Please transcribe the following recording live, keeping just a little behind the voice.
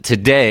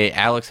today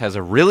Alex has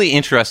a really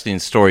interesting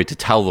story to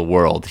tell the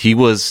world. He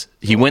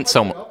went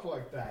somewhere.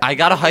 I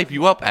gotta hype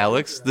you up,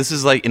 Alex. This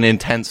is like an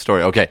intense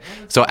story. Okay,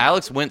 so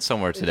Alex went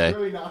somewhere today. It's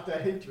really not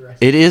that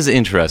interesting. It is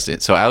interesting.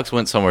 So Alex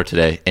went somewhere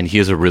today, and he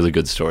has a really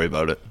good story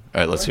about it. All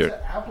right, let's hear it.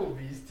 I went to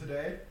Applebee's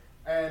today,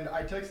 and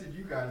I texted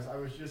you guys. I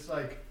was just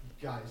like,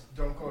 guys,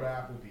 don't go to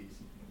Applebee's.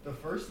 The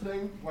first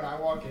thing when I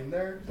walk in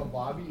there, the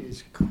lobby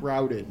is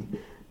crowded.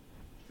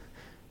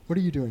 What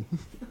are you doing?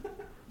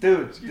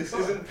 Dude, this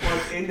isn't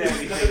plugged into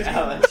anything,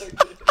 Alex.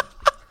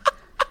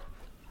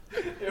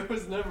 It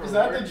was never. Is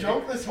that working. the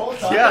joke this whole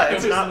time? Yeah,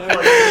 it's not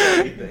plugged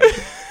into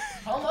anything.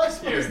 How am I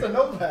supposed to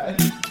know that?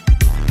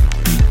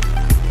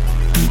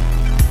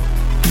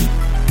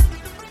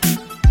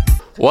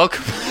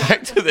 Welcome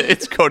back to the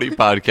It's Cody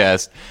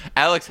podcast.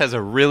 Alex has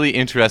a really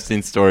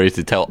interesting story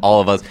to tell all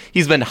of us.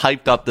 He's been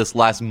hyped up this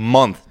last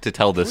month to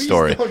tell this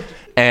story.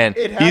 And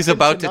he's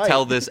about to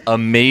tell this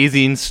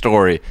amazing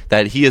story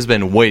that he has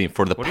been waiting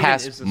for the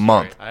past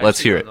month. Let's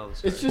hear it.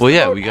 It's just Well,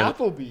 yeah, about we got it.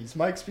 Applebee's.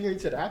 My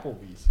experience at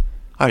Applebee's.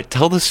 All right,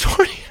 tell the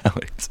story,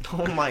 Alex.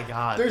 Oh my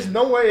god. There's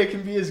no way it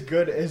can be as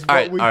good as All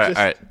what right, we all right, just...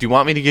 all right. Do you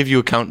want me to give you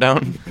a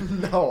countdown?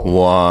 No.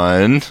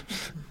 1,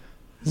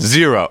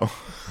 0.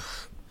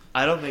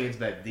 I don't think it's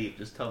that deep.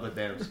 Just tell the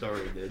damn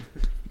story, dude.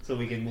 So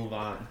we can move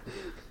on.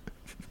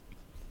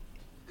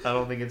 I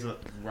don't think it's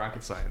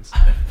rocket science.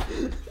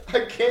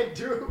 I can't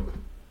do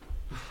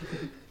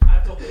I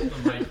have to hold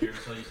the mic here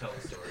until you tell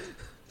the story.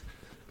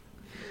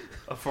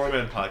 A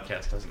 4-man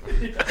podcast doesn't.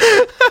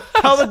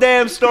 Tell the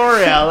damn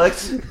story,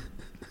 Alex.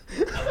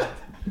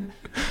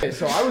 Okay,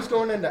 so I was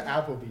going into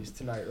Applebee's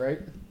tonight, right?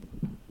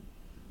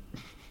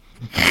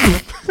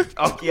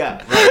 Oh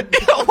yeah,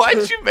 right.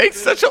 Why'd you make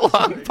such a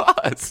long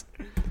pause?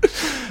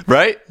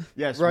 Right?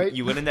 Yes, Right.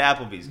 You went into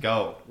Applebee's.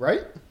 Go.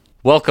 Right?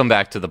 Welcome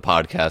back to the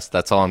podcast.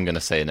 That's all I'm going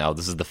to say now.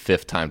 This is the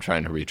 5th time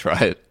trying to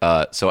retry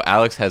it. So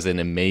Alex has an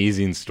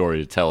amazing story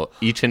to tell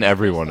each and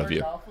every one of you.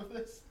 Start off with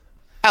this?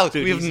 Alex,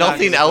 Dude, we have he's not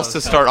nothing gonna else to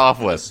tell start off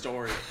The with.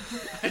 story.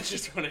 I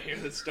just want to hear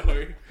the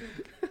story.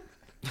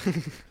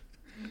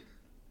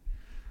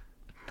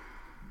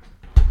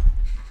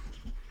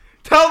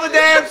 Tell the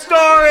damn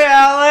story,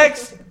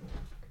 Alex.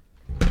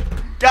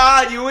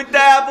 God, you went to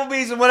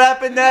Applebee's and what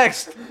happened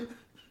next?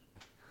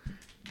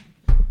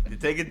 You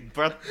take a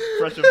breath,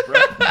 fresh of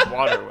breath,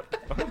 water.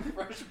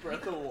 Fresh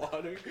breath of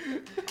water.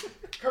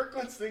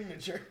 Kirkland's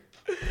signature.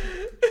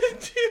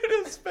 Dude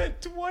has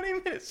spent 20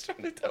 minutes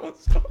trying to tell a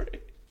story.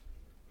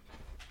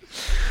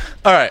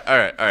 All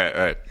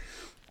right.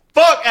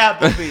 Fuck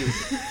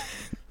Applebee's.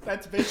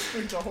 That's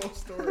basically the whole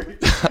story.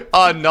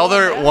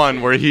 Another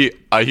one where he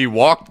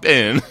walked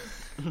in.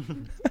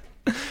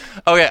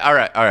 Okay, all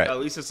right. At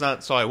least it's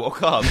not. So I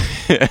woke up.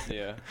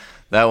 Yeah.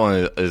 That one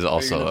is gonna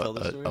also tell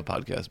the story? a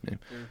podcast meme.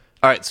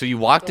 All right, so you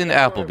walked into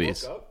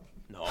Applebee's.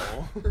 No.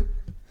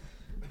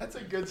 That's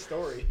a good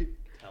story.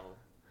 Tell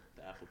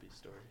the Applebee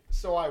story.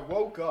 So I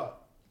woke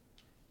up.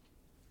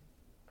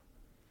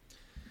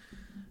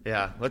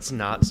 Yeah, let's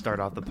not start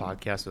off the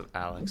podcast with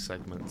Alex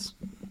segments.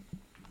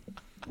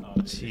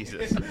 Oh,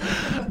 Jesus.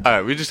 All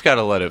right, we just got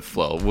to let it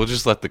flow. We'll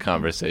just let the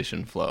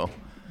conversation flow.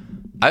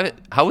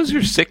 How was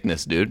your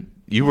sickness, dude?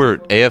 You were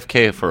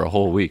AFK for a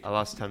whole week. I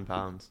lost 10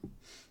 pounds.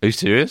 Are you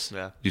serious?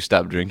 Yeah. You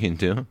stopped drinking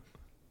too?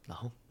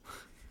 No.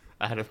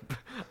 I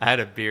had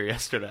a beer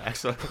yesterday,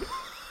 actually.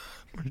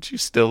 Weren't you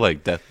still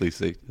like deathly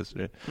sick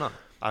yesterday? No,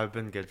 I've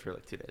been good for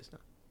like 2 days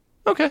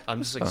now. Okay. I'm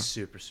just like Oh.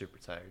 super, super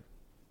tired.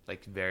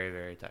 Like very,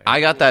 very tired.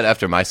 I got that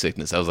after my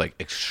sickness. I was like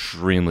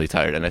extremely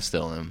tired, and I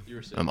still am. You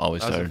were sick. I'm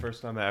always That was the tired.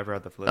 first time I ever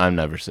had the flu. I'm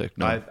never sick.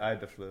 No. I had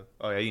the flu.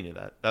 Oh yeah, you knew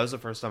that. That was the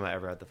first time I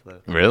ever had the flu.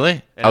 Really?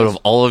 It Out was-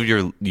 of all of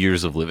your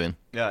years of living?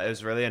 Yeah, it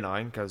was really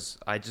annoying because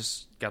I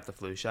just got the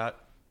flu shot.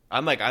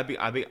 I'm like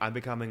I'm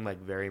becoming like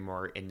very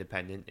more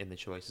independent in the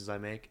choices I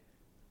make.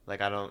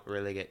 Like I don't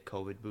really get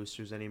COVID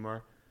boosters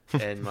anymore.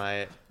 And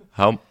my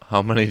How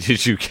many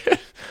did you get?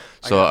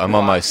 So got- I'm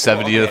on my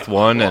 70th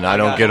one, and I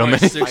don't get them my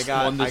any. sixth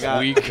one this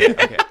week.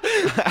 Okay.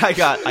 I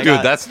got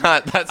Dude, that's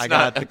not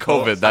the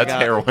COVID. That's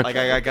heroin. Like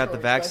I got the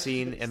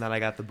vaccine and then I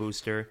got the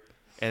booster,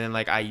 and then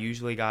like I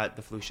usually got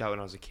the flu shot when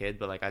I was a kid,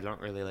 but like I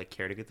don't really like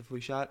care to get the flu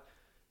shot,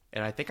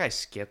 and I think I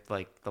skipped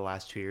like the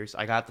last 2 years.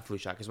 I got the flu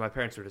shot because my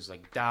parents were just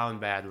like down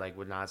bad, like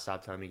would not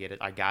stop telling me to get it.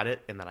 I got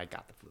it, and then I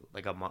got the flu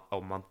like a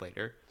month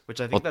later,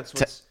 which I think Well, that's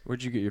what's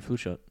Where'd you get your flu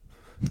shot?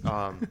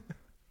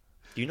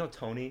 Do you know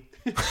Tony?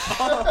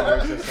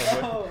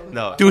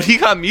 No, Dude, he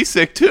got me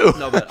sick too.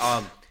 no, but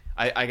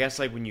I guess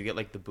like when you get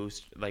like the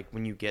boost, like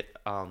when you get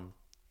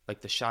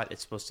like the shot,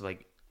 it's supposed to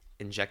like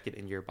inject it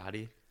into your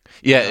body.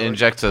 Yeah, You it know?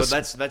 injects us.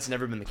 But that's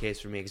never been the case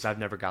for me because I've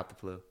never got the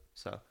flu.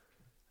 So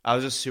I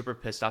was just super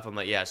pissed off. I'm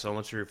like, yeah, so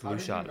much for your How flu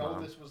did shot, you know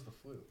Mom. this was the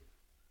flu?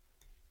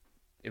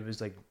 It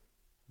was like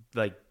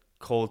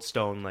cold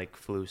stone like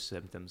flu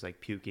symptoms, like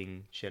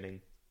puking, shitting,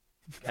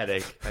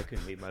 headache. I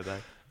couldn't leave my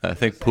bed. I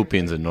think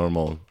pooping's a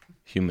normal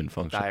human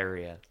function.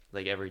 Diarrhea,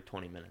 like every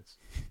 20 minutes.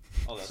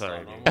 Oh, that's Sorry, not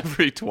dude. normal.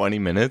 Every 20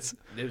 minutes?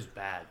 It was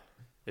bad.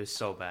 It was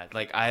so bad.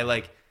 Like I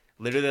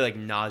literally like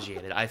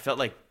nauseated. I felt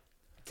like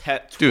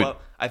Dude. 12,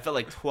 I felt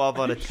like 12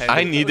 out of 10.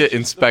 I need to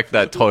inspect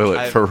that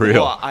toilet for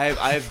real. Well,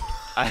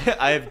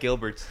 I have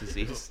Gilbert's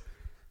disease.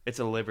 It's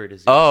a liver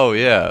disease. Oh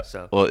yeah.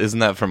 So Well, isn't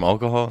that from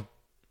alcohol?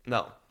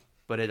 no,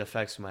 but it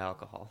affects my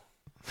alcohol.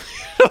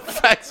 It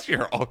affects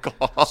your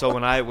alcohol. So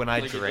when I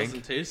Like it drink,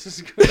 doesn't taste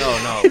as good.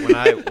 no,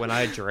 when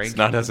I drink, It's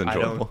not as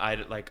enjoyable. I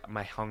like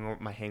my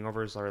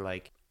hangovers are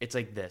like it's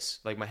like this.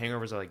 Like my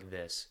hangovers are like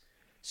this.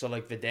 So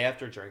like the day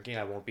after drinking,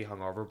 I won't be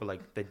hungover, but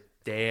like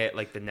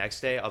the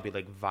next day, I'll be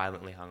like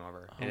violently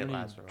hungover, and it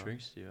lasts for a while.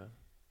 Drinks do you have?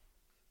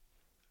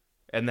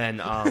 And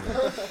then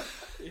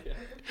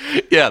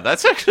Yeah,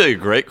 that's actually a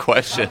great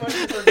question. How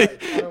much per night?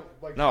 I don't,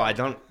 like, no, I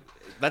don't.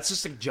 That's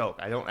just a joke.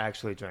 I don't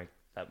actually drink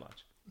that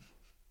much.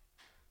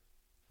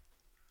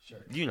 Sure.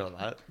 You know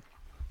that.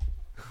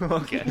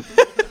 Okay.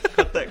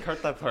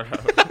 cut that part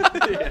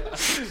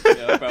out.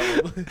 Yeah,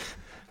 probably.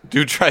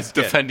 Dude tries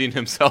defending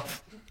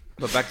himself.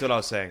 But back to what I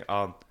was saying.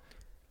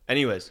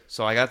 Anyways,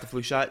 so I got the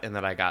flu shot, and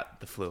then I got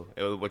the flu,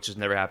 which has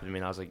never happened to me.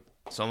 And I was like,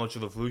 so much for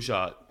the flu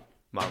shot,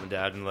 Mom and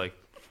Dad, and like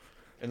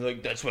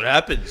that's what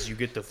happens. You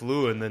get the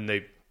flu, and then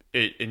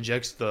it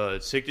injects the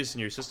sickness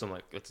in your system.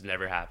 Like it's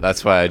never happened.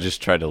 That's why I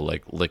just try to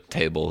like lick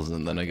tables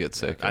and then I get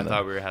sick. I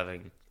thought we were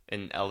having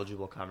an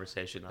eligible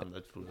conversation on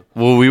the flu.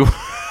 Well, we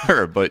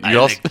were, but you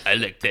also I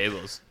lick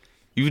tables.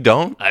 you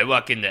don't. I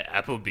walk into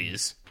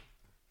Applebee's.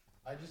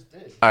 I just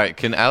did. All right,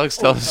 can Alex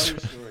tell us? Tell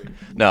your story.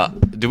 No,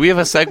 do we have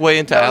a segue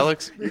into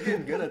Alex? You're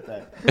getting good at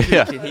that.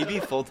 Yeah, Can he be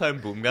full-time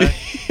boom guy?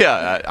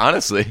 yeah.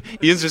 Honestly,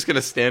 Ian's just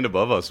gonna stand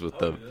above us with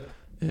the.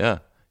 Yeah,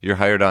 you're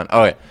hired on.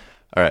 All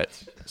right.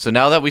 So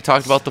now that we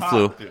talked about the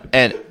flu,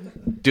 and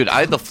dude,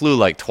 I had the flu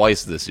like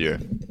twice this year.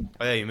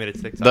 Oh yeah, you made a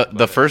TikTok.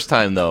 The first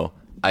time though,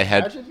 I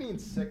had. Imagine being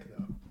sick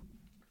though.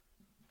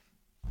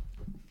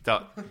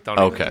 Don't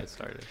Okay. even get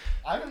started.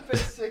 I haven't been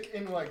sick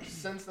in like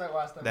since that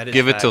last time. That is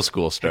Give it fact. till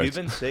school Have starts. you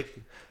been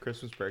sick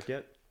Christmas break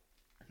yet?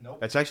 Nope.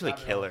 That's actually Not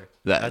at all. killer.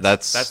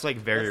 That's like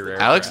very That's the-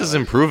 rare. Alex for is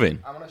improving.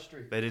 I'm on a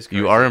streak. That is.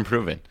 Crazy. You are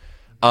improving.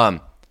 So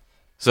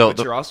But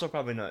the, you're also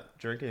probably not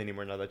drinking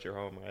anymore now that you're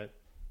home, right?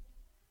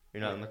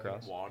 You're not in the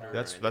cross. Water or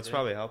That's anything.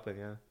 probably helping.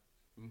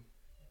 Yeah.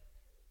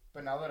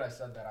 But now that I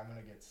said that, I'm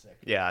gonna get sick.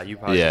 Yeah, you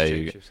probably yeah, should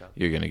change yourself.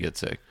 you're gonna get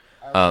sick.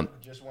 I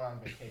just went on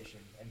vacation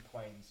in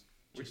Plains.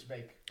 Just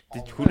make.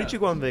 all Who of did you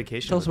go on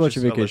vacation? Tell us with?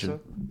 about your Just vacation.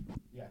 that.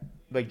 Yeah.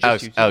 Like just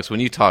Alex, you two? Alex, when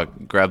you talk,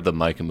 grab the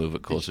mic and move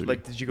it closer.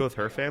 Like, did you go with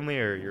her family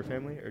or your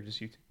family or just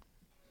you two?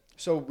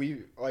 So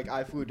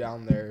I flew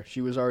down there.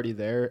 She was already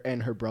there,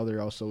 and her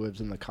brother also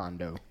lives in the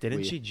condo.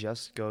 Didn't she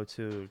just go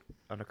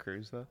on a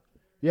cruise though?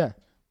 Yeah.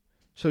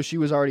 So she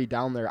was already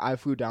down there. I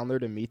flew down there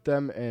to meet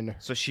them, and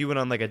So she went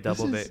on like a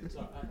double is-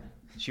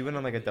 She went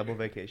on like a double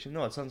vacation.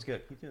 No, it sounds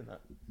good. Keep doing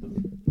that.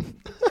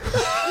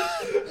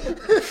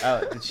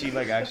 Did she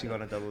like actually go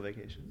on a double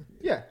vacation?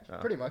 yeah, Oh.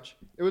 pretty much.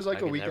 It was like I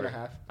a could week never- and a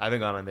half. I haven't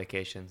gone on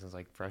vacation since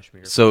like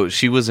freshman year. So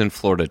she was in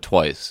Florida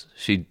twice.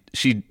 She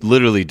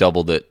literally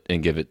doubled it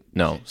and gave it.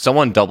 No,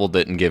 someone doubled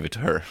it and gave it to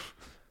her.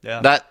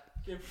 Yeah.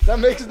 That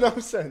makes no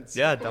sense.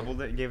 Yeah,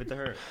 doubled it and gave it to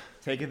her.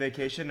 Take a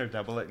vacation or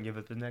double it and give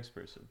it to the next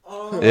person.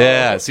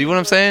 Yeah, see what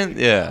I'm saying?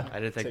 Yeah, I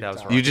didn't think that was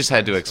TikTok. wrong. you just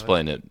had to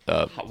explain it.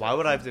 Why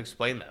would I have to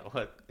explain that?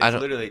 What? It's I don't-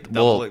 literally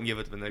double well- it and give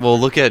it to the next Well,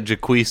 person. look at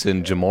Jaquise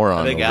and Jamoran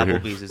I think over here.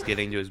 Applebee's is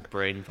getting to his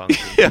brain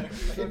function. Yeah,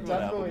 It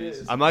definitely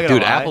is. I'm not gonna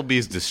dude, lie.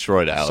 Applebee's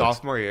destroyed Alex.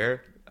 Sophomore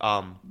year,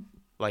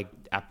 like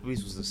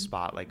Applebee's was the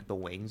spot. Like the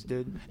wings,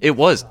 dude. It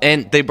was,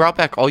 and they brought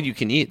back all you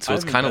can eat, so I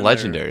it's haven't kind of been there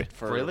legendary.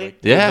 for, Really? like,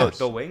 Yeah.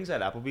 The wings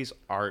at Applebee's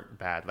aren't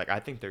bad. Like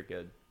I think they're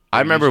good. I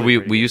They're remember usually we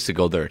pretty good. used to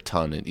go there a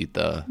ton and eat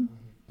the.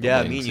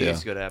 Yeah, wings, me and you yeah.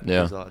 used to go to Applebee's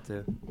Yeah. a lot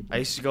too. I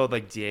used to go with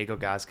like Diego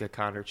Gasca,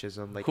 Connor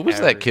Chisholm. Like Who was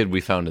every- that kid we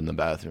found in the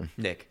bathroom?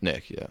 Nick.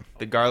 Nick, yeah.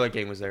 The Garlic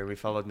gang was there, and we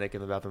followed Nick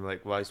in the bathroom.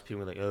 Like, why is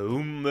people like,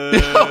 oh,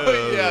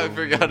 Oh, yeah, I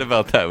forgot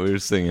about that. We were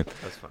singing.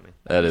 That's funny.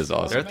 That is They're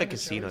awesome. at the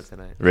casino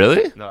tonight.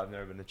 Really? No, I've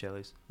never been to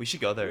Chili's. We should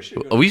go there.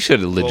 We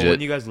should when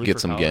legit you guys leave get for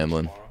some college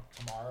gambling.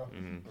 Tomorrow. We're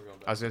going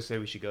back. I was gonna say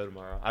we should go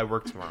tomorrow. I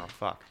work tomorrow.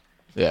 Fuck.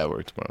 Yeah,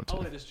 we're tomorrow How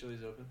too. late is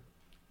Chili's open?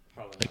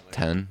 Probably Like not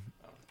 10,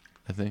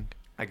 I think.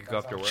 I could go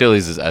after work.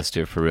 Chili's is S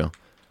tier for real.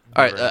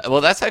 All right.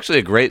 Well, that's actually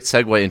a great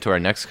segue into our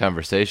next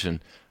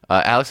conversation.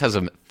 Alex has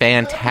a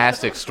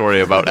fantastic story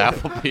about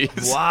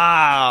Applebee's.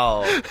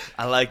 Wow.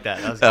 I like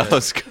that. That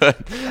was good. That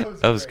was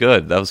good. That was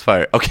good. That was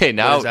fire. Okay,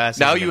 But his ass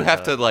now isn't you gonna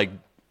have to like.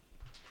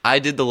 I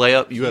did the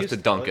layup. You have to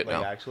dunk it like,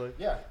 now. Actually,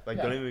 Yeah. like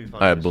yeah. don't even be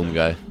funny. All right, boom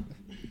guy.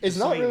 It's Just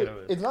not swing it really.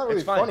 over. It's not really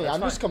It's fine, funny. that's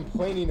I'm just fine.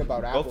 complaining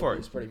about Go for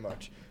Applebee's it. pretty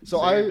much. So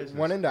Say your I business.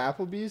 went into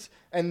Applebee's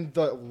and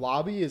the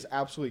lobby is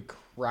absolutely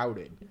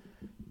crowded.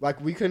 Like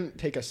we couldn't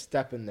take a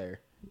step in there.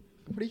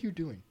 What are you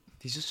doing?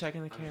 He's just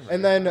checking the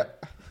camera.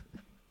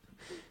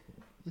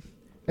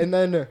 And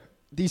then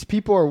these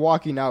people are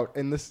walking out,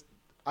 and this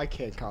I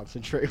can't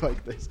concentrate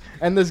like this.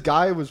 And this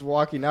guy was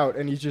walking out,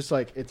 and he's just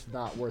like, "It's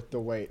not worth the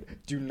wait.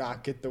 Do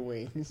not get the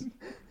wings."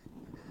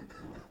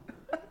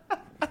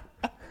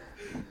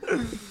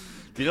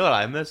 Do you know what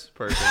I miss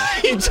personally?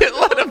 You didn't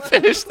let him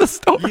finish the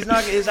story. He's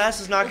not. His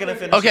ass is not gonna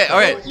finish. Okay, the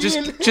all story.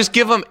 right. Ian. Just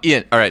give him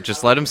Ian. All right,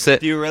 just let him sit.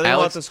 Do you really want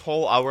Alex, this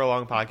whole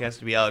hour-long podcast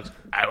to be Alex?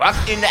 I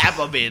walked into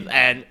Applebee's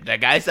and the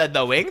guy said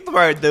the wings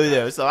were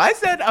doo-doo. So I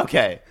said,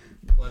 okay.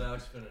 Let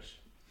Alex finish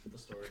the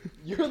story.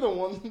 You're the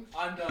one.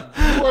 I'm done.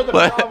 You are the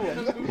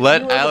problem.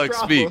 Let You are the Alex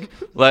problem. speak.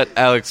 Let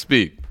Alex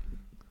speak.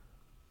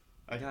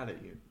 I got it,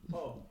 you.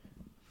 Oh.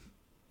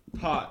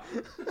 Hot.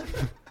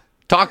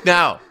 Talk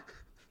now.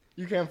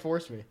 You can't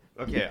force me.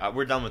 Okay,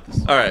 we're done with this.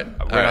 All right. We're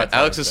All not right. done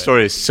Alex's with it.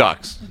 story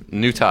sucks.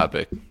 New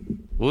topic.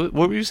 What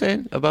were you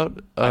saying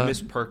about? I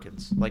miss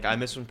Perkins. Like, I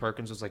miss when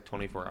Perkins was like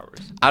 24 hours.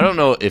 I don't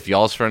know if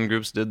y'all's friend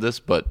groups did this,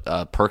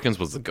 but Perkins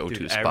was the go-to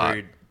Dude, spot.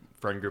 every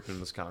friend group in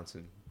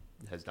Wisconsin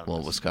has done Well,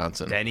 this.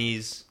 Wisconsin.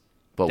 Denny's.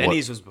 But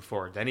Denny's was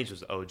before. Denny's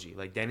was OG.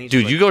 Like, Denny's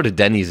Dude, was you go to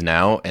Denny's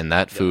now, and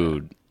that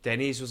food.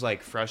 Denny's was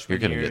like freshman You're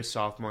gonna year, get-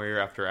 sophomore year,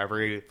 after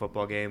every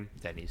football game.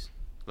 Denny's,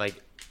 like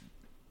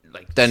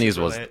Denny's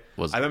super was- lit.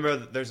 was- I remember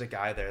there's a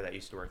guy there that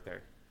used to work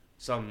there.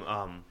 Some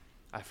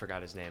I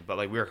forgot his name, but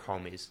like we were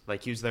homies.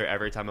 Like he was there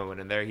every time I went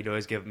in there. He'd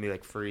always give me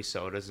like free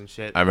sodas and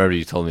shit. I remember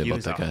you told me He about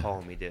was that a guy.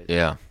 homie, dude.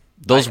 Yeah,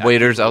 those I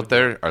waiters people out would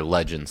there go- are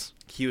legends.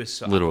 He was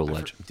so Literal I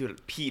legend.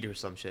 dude. Pete or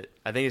some shit.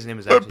 I think his name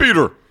was actually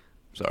Peter.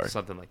 Sorry,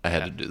 something like I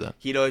that. had to do that.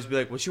 He'd always be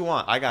like, "What you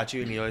want? I got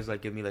you," and he'd always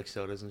like give me like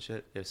sodas and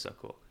shit. It was so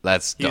cool.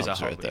 That's He was a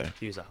dumps homie. right there.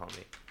 He was a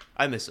homie.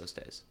 I miss those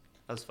days.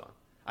 That was fun.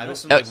 I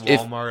miss Uh, when like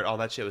if- Walmart, all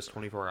that shit was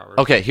 24 hours.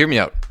 Okay, hear me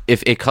out.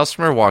 If a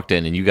customer walked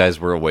in and you guys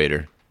were a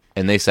waiter,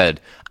 and they said,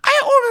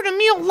 "I ordered a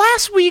meal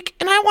last week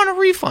and I want a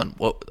refund,"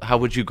 well, how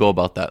would you go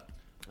about that?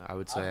 I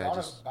would say I've I thought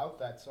just. about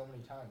that so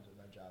many times in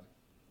my job.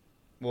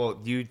 Well,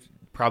 you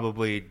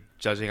probably,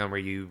 judging on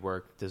where you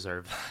work,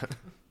 deserve that.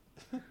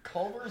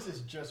 Culver's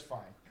is just fine.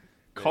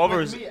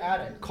 Culver's. With me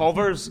at it.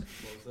 Culver's. What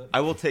was that?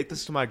 I will take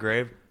this to my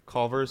grave.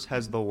 Culver's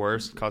has the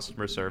worst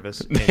customer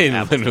service. in They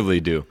Appleton. literally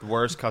do.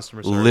 Worst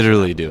customer service.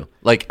 Literally do.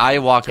 Like I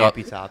walk Can't up,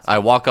 be topped. I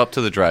walk up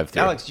to the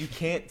drive-thru. Alex, you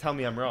can't tell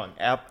me I'm wrong.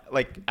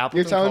 Appleton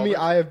You're telling me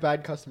Culver's- I have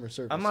bad customer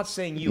service. I'm not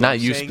saying you. Not I'm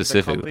you saying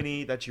specifically. The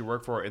company that you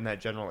work for in that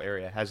general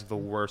area has the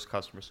worst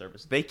customer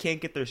service. They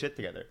can't get their shit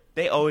together.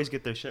 They always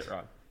get their shit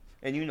wrong,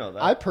 and you know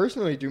that. I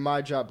personally do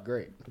my job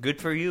great. Good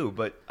for you,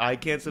 but I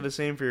can't say the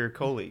same for your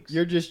colleagues.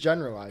 You're just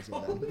generalizing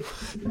them.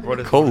 What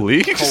is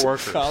Co-leagues?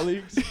 coworkers?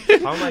 Colleagues.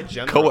 How am I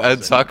generalizing?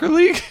 Co-ed soccer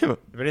league?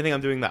 If anything,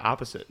 I'm doing the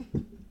opposite.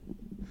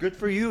 Good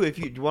for you. If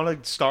you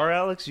want to star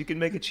Alex, you can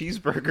make a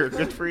cheeseburger.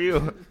 Good for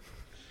you.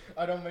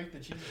 I don't make the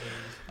cheeseburgers.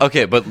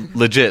 Okay, but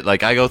legit,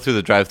 like I go through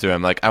the drive-thru,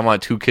 I'm like, I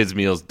want 2 kids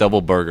meals,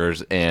 double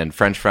burgers, and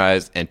French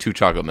fries, and 2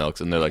 chocolate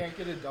milks, and they're like, Can't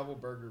get a double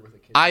burger with a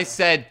kid. I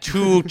said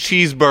 2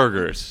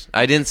 cheeseburgers.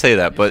 I didn't say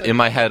that, but in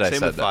my head I Same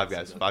said with that. Five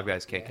Guys. Five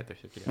Guys can't get their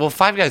shit together. Well,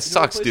 Five Guys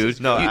sucks, places-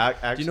 dude. No,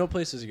 You- Do you know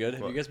place is good?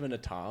 Have What? you guys been to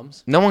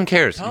Tom's? no one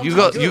cares. Tom's You is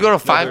go, good. you go to No,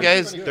 Five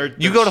they're- Guys. they're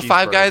You go to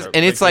Five cheeseburgers. Guys,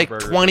 and it's like Big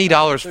burgers.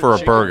 $20 for a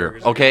They're burger. chicken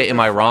burgers. Okay, am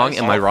I wrong?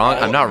 Am I wrong?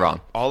 I'm not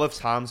wrong. All of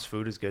Tom's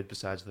food is good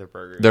besides their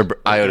burgers.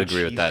 I would Their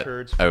agree with cheese that.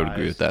 curds, I would fries.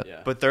 agree with that.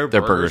 Yeah. But their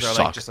burgers burgers are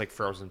suck. like just like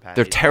frozen patties.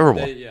 They're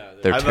terrible. They're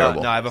They're I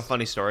terrible. have a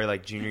funny story.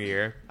 Like junior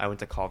year, I went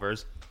to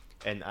Culver's,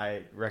 and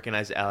I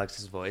recognized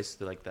Alex's voice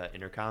through like the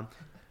intercom,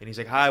 and he's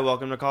like, "Hi,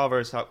 welcome to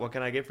Culver's. What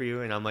can I get for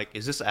you?" And I'm like,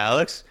 "Is this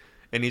Alex?"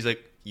 And he's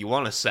like, "You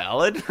want a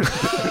salad?"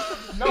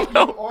 No,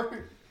 No. you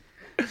ordered.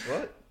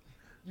 What?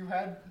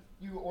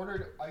 You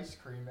ordered ice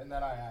cream, and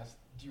then I asked,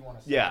 "Do you want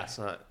a salad?" Yeah.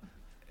 So,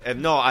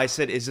 and no, I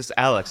said, "Is this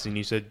Alex?" And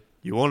you said,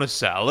 "You want a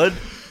salad?"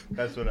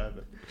 That's what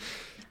happened.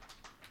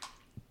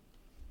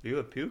 Do you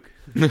have puke?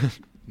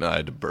 No, I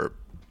had to burp.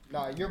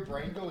 Nah, your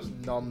brain goes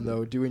numb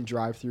though doing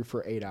drive-through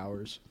for 8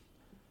 hours.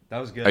 That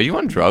was good. Are you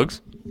on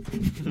drugs?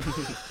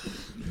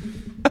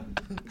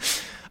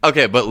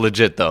 Okay, but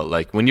legit though,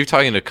 like when you're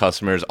talking to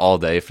customers all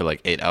day for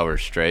like 8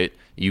 hours straight,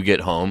 you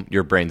get home,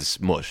 your brain's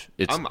mush.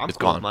 It's I'm it's cool with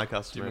gone. my Do you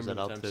customers at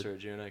remember the time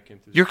Altitude. Sergio and I came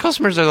through? Your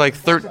customers are like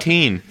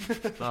 13.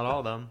 Not all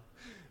of them.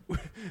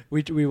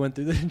 We went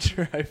through the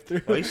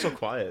drive-through. Why are you so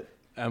quiet?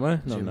 Am I?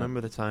 Do No, you I'm not.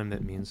 remember the time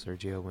that me and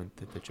Sergio went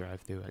to the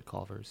drive-thru at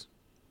Culver's?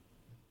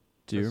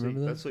 Do you That's remember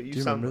that? that's what you Do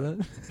you sound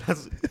remember like.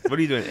 That's, what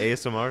are you doing,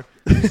 ASMR?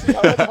 See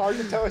how it's hard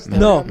to tell a story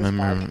No. on this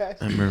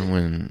podcast? Remember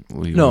when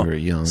we No. were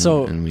young?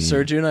 So and we,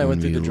 Sergio and I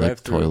went through the licked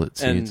drive-through, toilet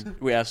seats. and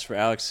we asked for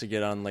Alex to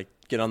get on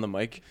the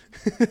mic,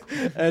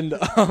 and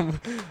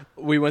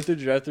we went through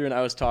the drive-through, and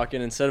I was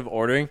talking. Instead of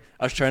ordering,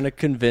 I was trying to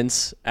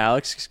convince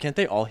Alex. 'Cause can't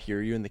they all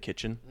hear you in the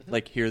kitchen?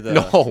 Like hear the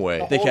No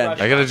way. They can.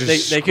 I gotta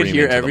just They could scream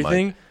hear into the mic.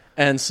 everything,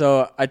 and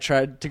so I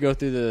tried to go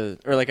through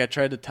I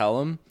tried to tell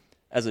him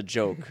as a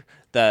joke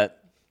that.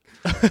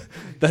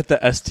 that the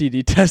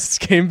STD tests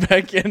came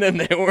back in and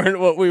they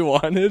weren't what we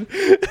wanted,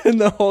 and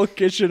the whole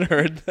kitchen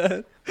heard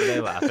that. Were they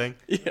laughing?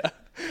 Yeah,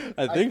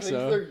 I I think think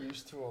so. they're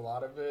used to a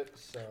lot of it.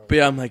 So But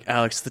yeah, I'm like,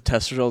 Alex, the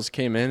test results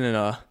came in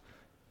and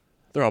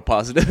they're all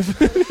positive.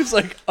 It's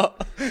like,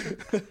 What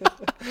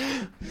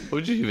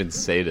would you even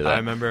say to that? I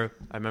remember.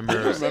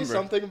 Did you say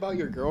something about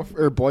your girlfriend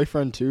or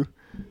boyfriend too?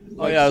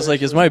 oh yeah, I was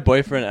like, is my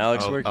boifriend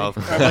Alex Oh, working? of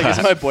Or I'm like,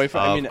 is my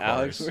boyfriend? I Of mean,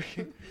 Alex course.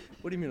 working?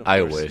 What do you mean? Of I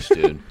course? wish,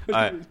 dude.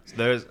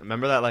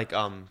 Remember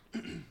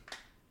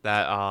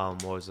that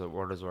what was the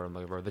word I'm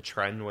looking for? The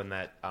trend when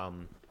that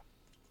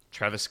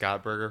Travis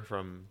Scott burger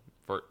from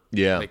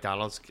Yeah.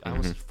 McDonald's. I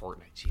almost said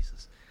Fortnite.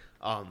 Jesus.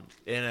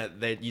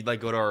 You'd like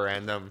go to a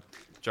random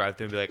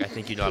drive-thru and be like, I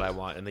think you know what I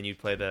want, and then you'd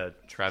play the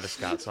Travis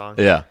Scott song.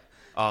 Yeah.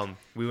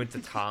 We went to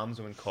Tom's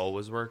when Cole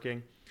was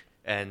working,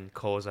 and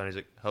Cole was on. He's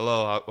like,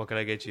 "Hello, what can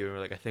I get you?" And we're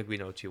like, "I think we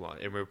know what you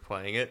want." And we were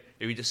playing it,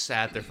 and we just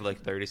sat there for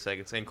like 30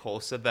 seconds. And Cole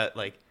said that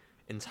like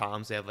in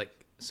Tom's they have like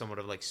somewhat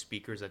of like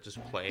speakers that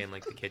just play in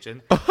like the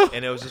kitchen,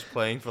 and it was just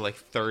playing for like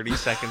 30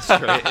 seconds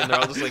straight, and they're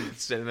all just like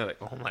sitting there like,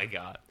 "Oh my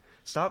god,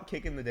 stop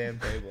kicking the damn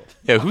table!"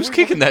 Yeah, who's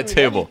kicking that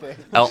table?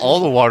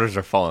 All the waters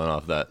are falling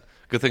off that.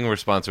 Good thing we're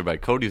sponsored by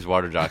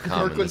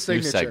Cody'sWater.com in this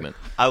new segment.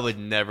 I would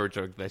never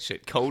drink that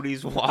shit.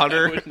 Cody's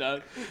water? I would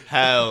not.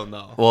 Hell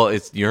no. Well,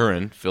 it's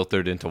urine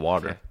filtered into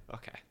water.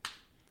 Okay.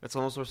 That's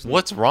almost worse than...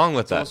 What's wrong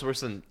with that? Almost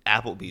worse than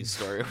Applebee's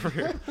story over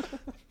here.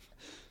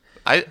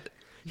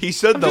 He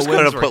said I'm just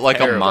going to put like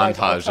a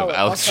montage of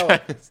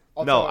Alex.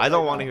 No, I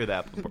don't want to hear the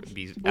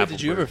Applebee's. Wait,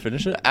 did you ever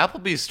finish it?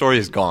 Applebee's story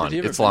is gone.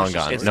 It's long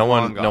gone. It's no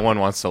long one gone.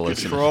 wants to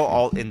listen. Control,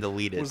 Alt, and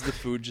delete it. Was the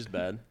food just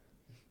bad?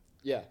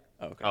 Yeah.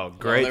 Oh, okay. Oh,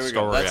 great there we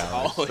go. story. That's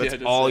Alex. all you That's had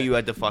to all say. you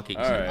had to fucking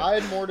All say. right. I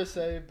had more to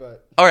say,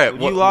 but All right,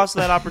 You lost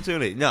that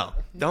opportunity. No,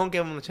 don't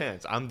give him the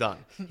chance. I'm done.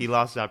 He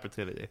lost the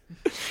opportunity.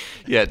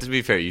 Yeah, to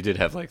be fair, you did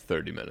have like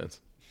 30 minutes,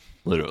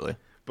 literally.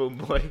 Boom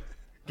boy,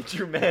 get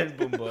your man,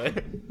 boom boy.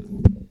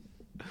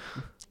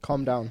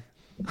 calm down.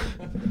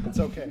 It's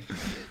okay.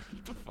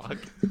 Fuck.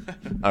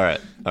 All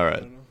right.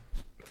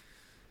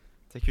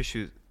 Take your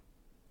shoes.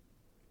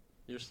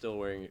 You're still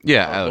wearing it.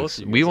 Yeah, Oh, Alex,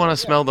 both of you we guys want are. to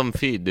smell them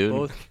feet, dude.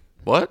 Both.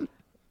 What?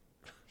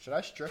 Should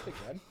I strip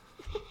again?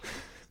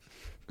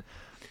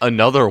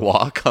 Another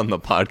walk on the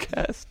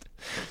podcast?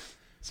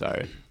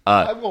 Sorry.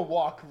 I will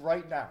walk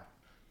right now.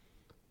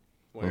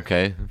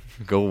 Okay,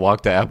 go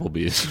walk to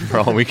Applebee's for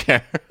all we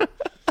care.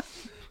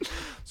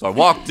 So I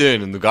walked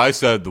in, and the guy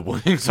said the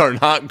wings are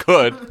not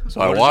good.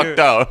 So I walked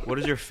out. What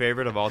is your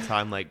favorite of all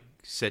time, like,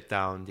 sit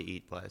down to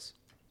eat place?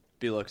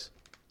 Belux.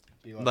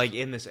 Like,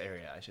 in this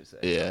area, I should say.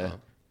 Yeah.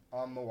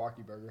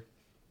 Milwaukee Burger.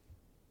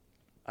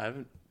 I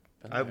haven't.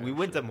 We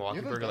went to Milwaukee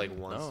You haven't Burger, like, done-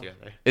 once No.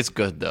 together. It's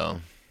good,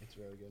 though. It's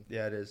really good.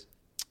 Yeah, it is.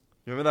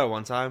 Remember that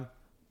one time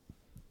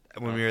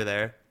when we were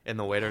there and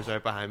the waiter's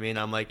right behind me, and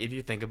I'm like, if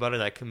you think about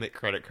it, I commit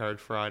credit card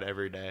fraud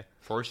every day.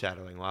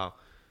 Foreshadowing, wow.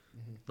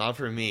 Not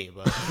for me,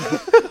 but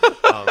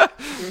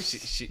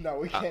No,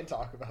 we can't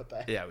talk about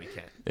that. yeah, we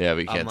can't. Yeah,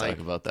 we can't I'm like- talk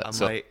about that.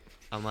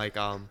 I'm like,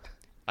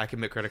 I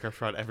commit credit card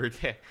fraud every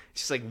day.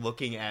 She's like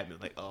looking at me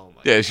like, oh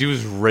my. Yeah, she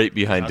was right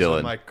behind That's when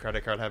Dylan. my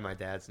credit card had my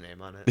dad's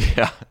name on it.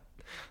 Yeah,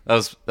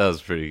 that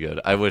was pretty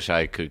good. I wish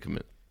I could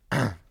commit.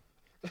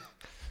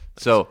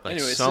 So Like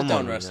Anyway, someone, sit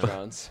down you know.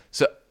 restaurants.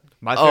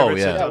 My Oh, favorite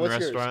yeah. sit down what's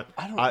yours? restaurant.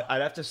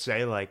 I'd have to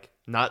say like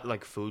not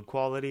like food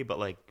quality, but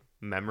like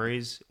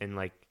memories and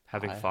like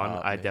having fun.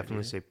 IHOP, I'd definitely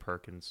maybe. say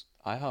Perkins.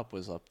 IHOP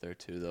was up there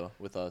too, though,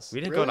 with us. We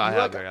didn't Really? go to You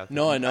IHOP like- very often.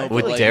 No, I know, I but feel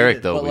with like,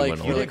 Derek though, but we like,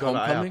 went for over. like go to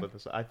IHOP homecoming, with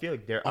us. I feel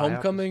like they're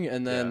homecoming,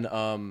 and then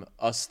Yeah.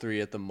 us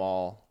three at the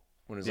mall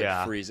when it was Yeah.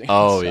 like freezing.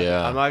 Oh outside.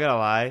 yeah. I'm not gonna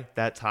lie,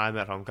 that time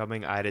at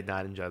homecoming, I did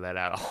not enjoy that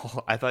at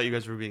all. I thought you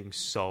guys were being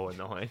so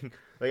annoying.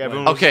 Like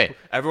everyone was, Okay,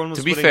 everyone was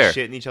to be putting fair,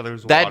 shit in each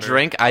other's That water.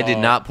 drink, I did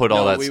Oh, not put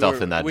all no, that we stuff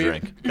were- in that we-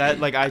 drink. That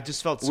like I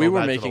just felt so We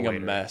were bad for the making a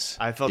waiter. mess.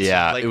 I felt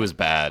Yeah, like, it was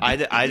bad.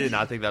 I did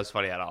not think that was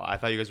funny at all. I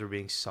thought you guys were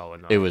being so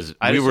annoying. It was.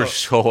 I We just were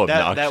felt- so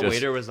that obnoxious.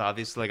 waiter was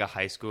obviously like a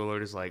high schooler,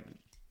 just like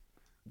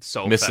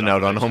so Missing fed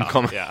up out on with his job.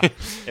 homecoming. Yeah,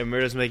 and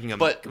we're just making him.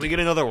 But- Can we get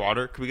another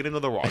water? Can we get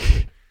another water?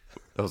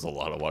 That was a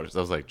lot of waters.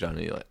 That was like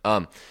Johnny.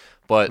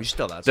 But We should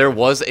tell that there story.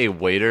 was a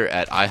waiter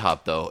at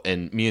IHOP though,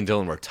 and me and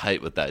Dylan were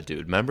tight with that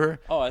dude. Remember?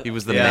 Oh, he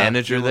was the Yeah,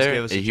 manager he almost there.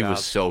 gave us a He was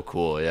job. so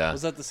cool. Yeah.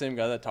 Was that the same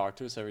guy that talked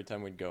to us every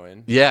time we'd go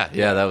in? Yeah,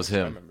 that was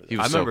him. remember that. He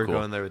I was remember so cool.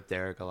 going there with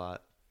Derek a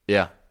lot.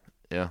 Yeah.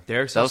 Derek's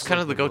That so was kind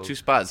of the slick and go-to move.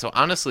 spot. So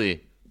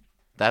honestly,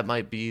 that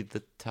might be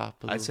the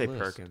top of the I'd say list.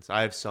 Perkins.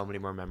 I have so many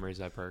more memories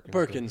at Perkins.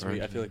 Perkins,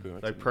 I feel like we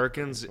went Like to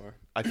Perkins, before.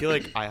 I feel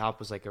like IHOP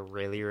was like a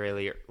really,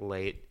 really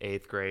late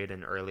 8th grade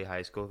and early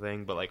high school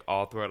thing, but like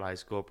all throughout high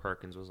school,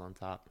 Perkins was on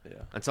top. Yeah.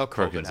 Until COVID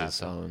Perkins happened. is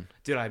solid.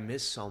 Dude, I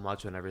miss so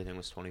much when everything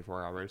was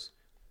 24 hours.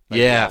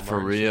 Yeah, Walmart for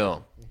and shit.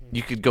 real.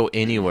 You could go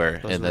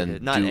anywhere Those and were then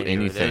good. Not do anywhere.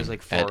 anything There's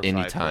like 4 at or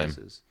any 5 time.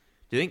 places.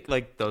 Do you think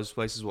like those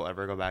places will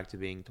ever go back to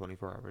being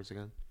 24 hours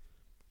again?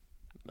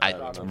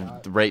 Probably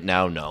not. Right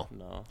now, no.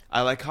 No.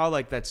 I like how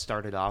like that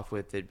started off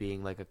with it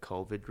being like a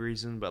COVID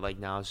reason, but like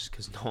now it's just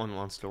because no one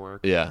wants to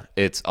work. Yeah,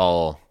 it's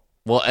all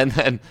well, and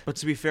then But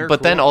to be fair,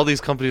 but then cool- all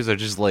these companies are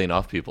just laying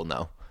off people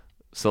now.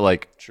 So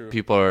like True.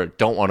 people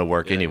don't want to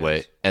work Yeah, anyway,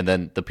 yes. and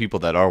then the people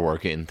that are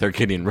working, they're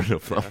getting rid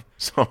of them.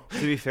 So To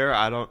be fair,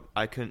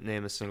 I couldn't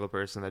name a single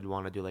person that'd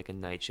want to do like a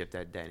night shift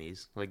at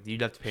Denny's. Like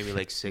you'd have to pay me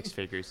like 6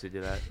 figures to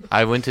do that.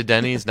 I went to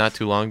Denny's not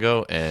too long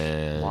ago,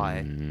 and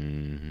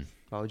Why?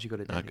 Why would you go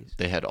to Denny's?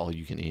 they had all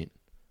you can eat.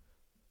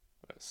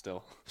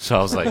 Still. So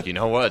I was like, you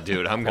know what,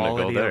 dude, I'm gonna go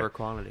Quality there. over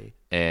quantity.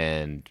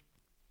 And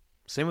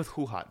Same with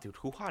Hoo Hot, dude.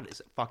 Hoo Hot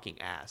is a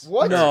fucking ass.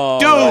 What? No.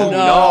 dude,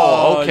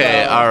 no,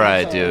 okay, no. all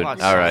right, No, dude,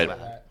 Hot all right. sauce.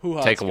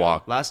 Hoo-Ha's Take a good.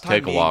 walk. Last time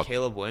Take me a walk. and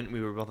Caleb went,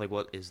 we were both like,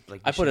 "What is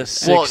like?" I put a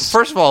 6. Well,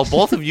 first of all,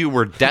 both of you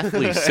were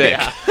deathly sick.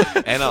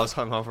 and I was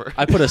hungover.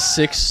 I put a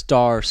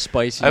 6-star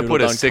spicy I noodle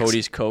put a on 6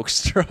 Cody's Coke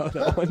straw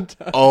that one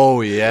time.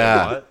 Oh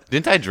yeah. What?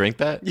 Didn't I drink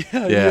that?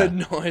 Yeah, you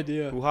had no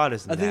idea. Hoo-Ha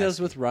is I think that was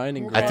with Ryan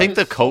and I Grant. think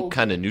the It's so Coke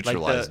kind of good.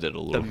 neutralized it a the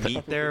little bit.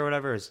 meat there or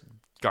whatever is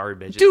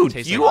garbage. It Dude,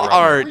 tastes you like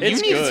are. ramen. You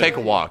It's need to good. take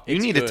a walk. You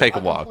It's need to good. take a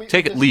I walk. completely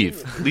Take it. disagree Leave.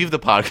 with you. Leave the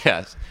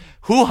podcast.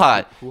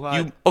 Hoo-Ha.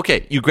 Hoo-Ha.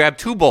 You grab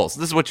 2 bowls.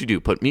 This is what you do.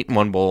 Put meat in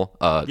one bowl,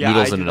 Yeah,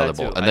 noodles I in do another that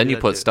bowl, too. and I then do you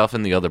that put too. stuff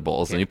in the other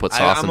bowls, and you put I-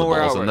 sauce I'm in the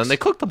aware bowls, how it and then works. they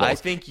cook the I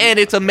bowls. think you- And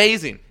it's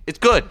amazing. It's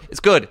good. It's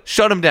good.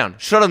 Shut them down.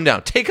 Shut them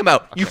down. Take them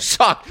out. You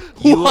suck.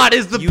 You- Hoo-Ha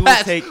is the you will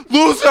best. take-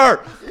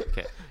 Loser.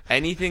 Okay.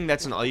 Anything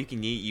that's an all you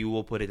can eat, you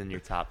will put it in your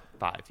top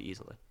 5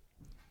 easily.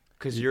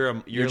 Because you're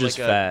just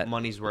like fat. a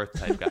money's worth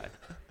type guy.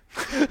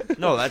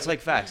 No, that's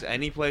like facts.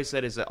 Any place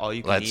that is all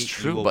you can That's eat,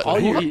 true, you will but put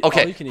it in. all you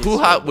okay, can eat is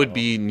Hoo-Ha so would well.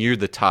 be near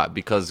the top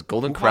because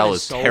Golden Hoo-Ha Corral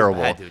is is so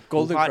terrible. bad, dude.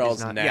 Golden Hoo-Ha Corral's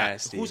is not,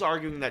 nasty. Yeah, who's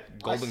arguing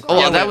that Golden saw- Oh,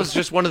 Corral? that was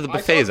just one of the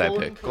buffets I thought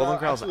picked. Golden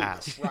Corral's actually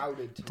ass.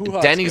 crowded to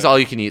Hoo-Ha's Denny's good. all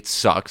you can eat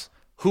sucks.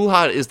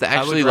 Hoo-Ha is the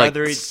actually like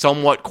rather eat-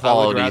 somewhat I would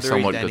quality, rather eat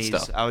somewhat good Denny's.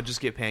 stuff. I would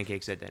just get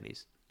pancakes at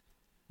Denny's.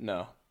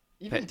 No.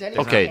 Even Denny's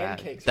Okay,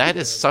 pancakes that are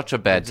is good. such a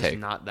bad They're just take.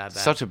 not that bad.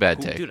 Such a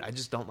bad take. Dude, I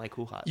just don't like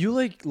Hoo-Ha. You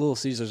like Little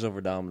Caesars over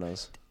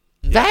Domino's.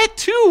 That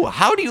too.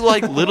 How do you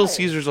like Little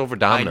Caesars over I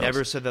Domino's?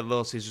 never said that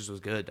Little Caesars was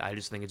good. I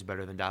just think it's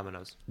better than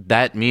Domino's.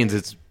 That means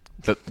it's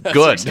good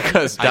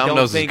because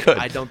Domino's is good.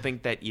 I don't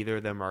think that either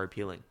of them are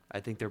appealing.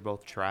 I think they're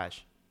both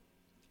trash.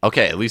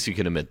 Okay, at least you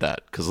can admit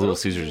that because Little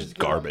Caesars is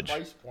good on garbage.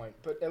 price point,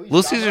 but at least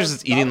Little Caesars Domino's-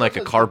 is eating like a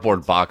Domino's has cardboard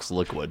good box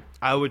liquid.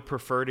 I would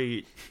prefer to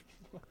eat.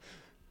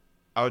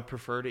 I would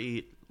prefer to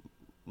eat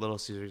Little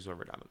Caesars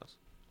over Domino's.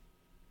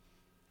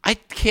 I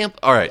can't.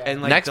 All right,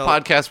 And, like, next the-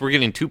 podcast we're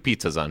getting 2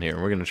 pizzas on here,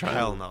 and we're gonna try.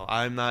 Hell no.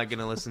 I'm not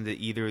gonna listen to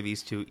either of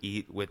these two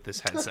eat with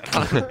this headset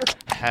on.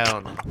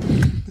 Hell no.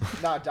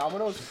 Nah,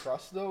 Domino's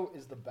crust though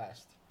is the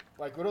best.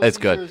 Like Little It's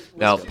good. Caesars-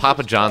 Now Little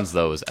Papa Caesars John's crust-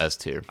 though is S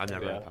tier. I've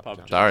never Yeah, had Papa Papa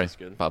John's. Sorry, is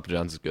good. Papa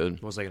John's is good.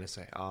 What was I gonna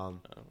say?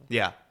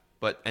 Yeah,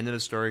 but end of the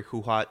story.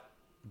 Hoo-Ha,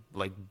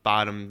 like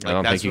bottom. Like, I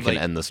don't that's think you with, can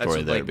like, end the that's story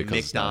with, there like, because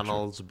it's not true.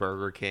 McDonald's,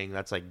 Burger King.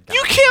 That's like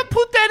You can't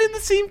put that in the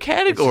same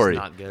category.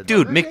 not good.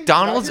 Dude, Burger King?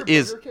 McDonald's Did I hear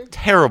is Burger King?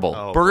 terrible.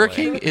 Oh, Burger boy.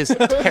 King is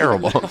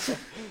terrible.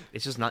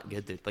 It's just not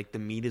good, dude. Like the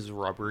meat is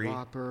rubbery.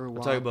 Whopper, I'm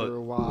talking about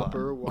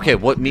Whopper. Okay,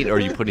 what meat are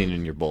you putting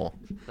in your bowl?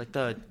 like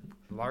the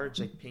large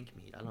like pink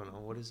meat. I don't know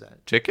what is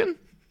that. Chicken?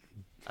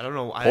 I don't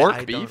know. Pork?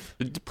 I Beef?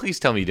 Please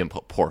tell me you didn't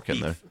put pork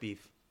in there.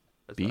 Beef.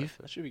 That's Beef?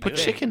 what I- should be Put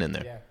good. chicken in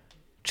there. Yeah.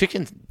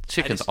 Chicken's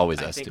I just- always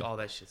I S think tier. all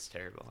that shit's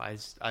terrible.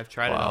 I've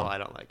tried it Wow. all. I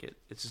don't like it.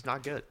 It's just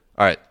not good.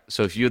 All right,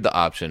 so if you had the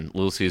option,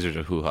 Little Caesars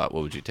or Hoo-Ha,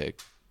 what would you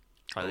take?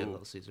 Probably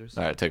Little Caesars.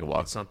 All right, take a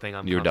walk. It's something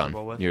I'm You're done.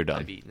 comfortable with. You're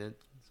done. I've eaten it.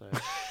 So.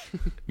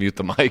 Mute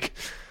the mic.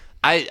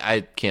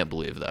 I can't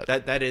believe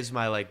that. That is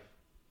my like.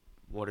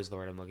 What is the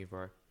word I'm looking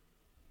for?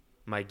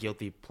 My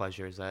guilty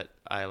pleasure is that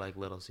I like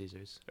Little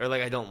Caesars, or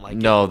like I don't like.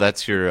 No, it.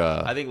 that's your.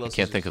 I think I Little can't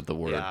Caesars, think of the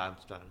word. Yeah, I'm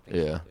trying to think.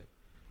 Yeah. of it.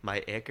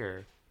 My ick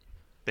or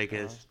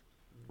biggest.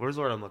 What is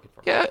the word I'm looking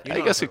for? Yeah, You I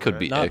know guess what it could I'm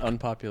be. talking Not Ick.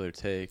 unpopular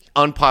take.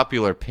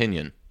 Unpopular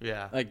opinion. about.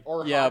 Yeah. Like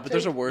Or yeah, hot but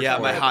there's a take. word Yeah,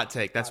 for my it. hot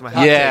take. That's my Hot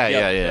hot Yeah, take.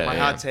 yeah, yeah. My yeah.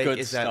 hot take Good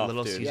is that stuff,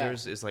 Little dude.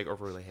 Caesars is like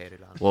overly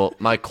hated on. Well,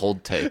 my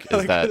cold take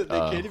is that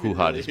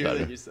Hoo-Ha is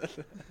better.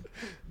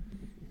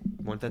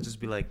 Wouldn't that just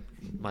be like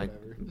my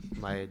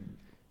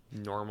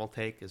normal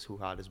take is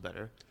Hoo-Ha is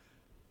better?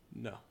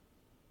 No.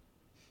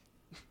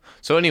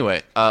 So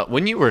anyway,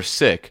 when you were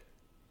sick,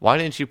 why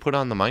didn't you put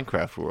on the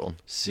Minecraft World? New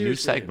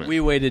Seriously, segment. we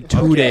waited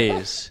 2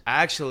 days.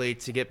 Actually,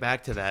 to get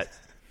back to that,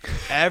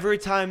 every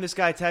time this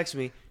guy texts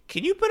me,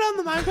 "Can you put on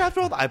the Minecraft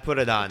world?" I put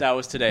it on. That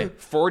was today.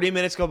 40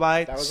 minutes go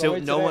by, That was still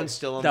only no today. one's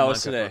still on That the was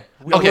Minecraft today. world.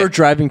 We Okay. were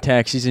driving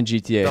taxis in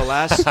GTA. The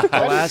last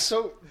That is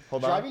so.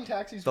 Hold on. Driving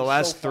taxis. the was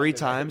last so 3 fucking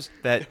times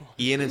that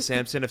Ian and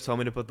Samson have told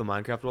me to put the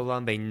Minecraft world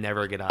on, they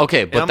never get on.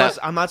 Okay, And but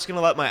I'm not just gonna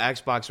let my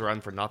Xbox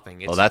run for nothing.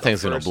 It's Well, that the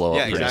thing's gonna first- blow up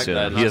yeah, pretty exactly. soon.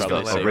 I'm He not has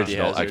gonna the let it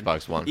original run.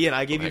 Xbox One. Ian,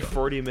 I gave you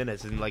 40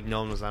 minutes and like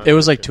no one was on. It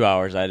was like 2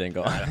 hours. I didn't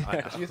go on.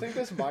 Do you think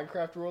this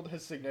Minecraft world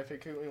has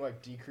significantly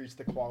like decreased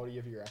the quality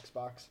of your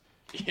Xbox?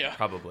 Yeah.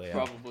 Probably. Yeah.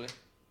 Probably.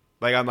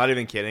 Like I'm not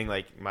even kidding.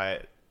 Like my,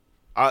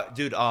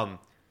 dude,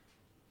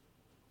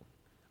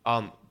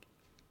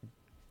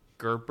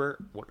 Gerber,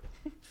 what?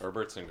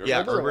 Herbert's and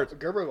Yeah,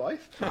 Gerber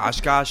Life.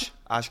 Oshkosh,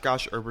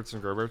 Herberts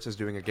and Gerberts is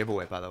doing a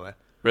giveaway, by the way,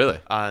 Really?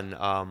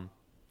 on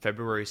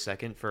February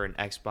 2nd for an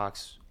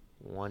Xbox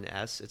One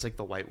S. It's like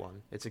the white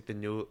one. It's like the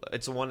new.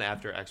 It's the one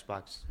after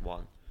Xbox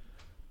One.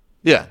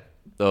 Yeah.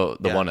 The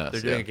Yeah, One S.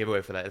 They're doing Yeah. a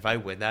giveaway for that. If I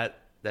win that,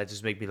 that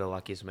just make me the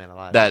luckiest man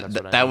alive. That's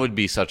what I That need. would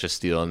be such a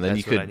steal, and then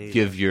That's you what I could need,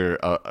 give your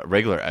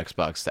regular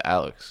Xbox to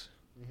Alex,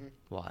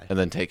 Why? and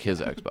then take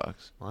his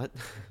Xbox. What?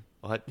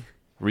 What?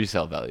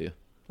 Resale value.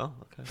 Oh,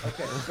 okay.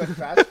 Okay, but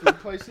fast food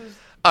places.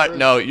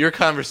 No, your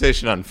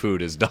conversation on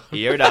food is done.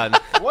 You're done.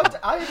 What?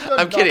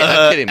 I'm kidding.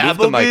 I'm kidding. Move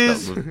the mic.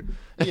 Applebee's? Though. Move-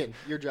 Ian,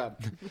 your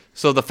job.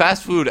 So the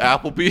fast food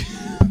Applebee.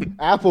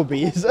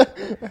 Applebee's.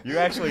 You're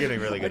actually getting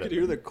really good. I could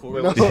hear the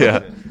chord. No. Yeah.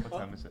 What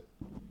time is it?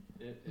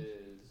 It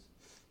is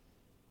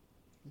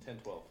 10,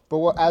 12.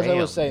 But as I Damn.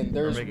 was saying,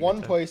 there's making one it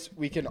 10. place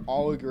we can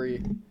all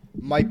agree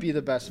might be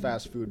the best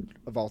fast food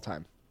of all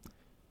time.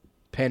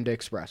 Panda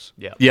Express.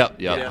 Yeah. Yep,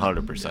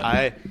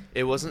 100%.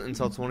 It wasn't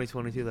until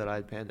 2022 that I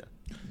had Panda.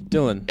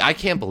 Dylan, I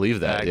can't believe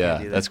that. I Yeah,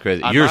 can't do that. that's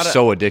crazy. I'm You're not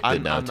so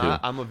addicted now, too.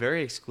 I'm a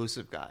very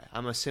exclusive guy.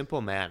 I'm a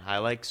simple man. I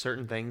like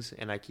certain things,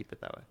 and I keep it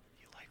that way.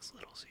 He likes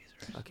Little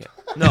Caesars. Okay.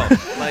 No,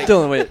 like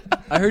Dylan, wait.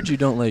 I heard you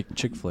don't like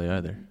Chick-fil-A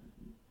either.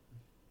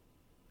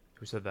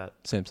 who said that?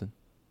 Samson.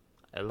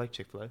 I like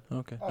Chick-fil-A.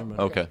 Okay. Never mind.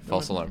 Okay,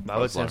 false alarm. Why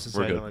would False alarm. Samson say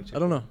We're I good. don't like I Chick-fil-A?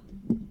 don't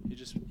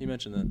know. He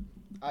mentioned that.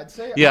 I'd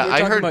say. Yeah, We were I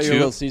talking heard about your too.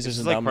 Little Is Caesars this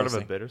and like part Domino's of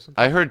a thing. bit or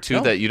something? I heard, too,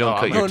 No. that you don't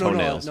cut your no,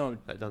 toenails. No,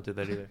 I don't do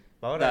that either.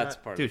 Why would That's I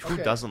not? part of Dude, it. who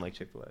Okay. doesn't like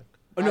Chick-fil-A?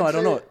 Oh, no, I'd I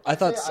don't say- know. I I'd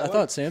thought say I I like-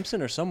 thought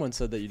Samson or someone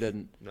said that you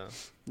didn't. No.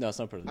 No, it's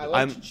not part of I it.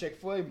 liked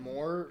Chick-fil-A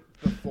more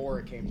before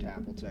it came to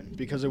Appleton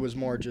because it was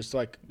more just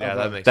like. Yeah, of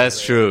that a- makes That's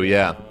sense. true,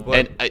 yeah. Well,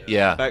 And,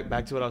 yeah.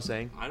 Back to what I was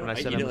saying. I when don't. I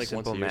said eat I'm it a like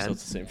once simple a year, man. so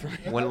it's the same for me.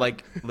 When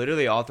like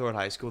literally all throughout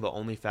high school, the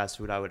only fast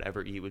food I would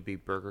ever eat would be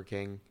Burger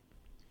King.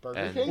 Burger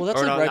And, King. Well, that's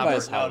or like no, right not by Burger-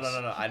 his house.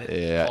 No. I didn't,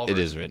 Yeah, it Culver's.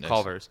 is right next.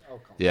 Culver's. Oh, come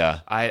on. Yeah.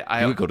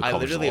 I You would go to I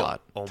Culver's a literally,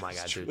 lot. Oh my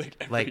god, dude! Like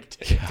every Like,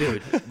 day.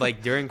 dude,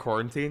 like during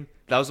quarantine,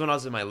 that was when I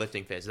was in my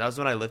lifting phase. That was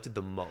when I lifted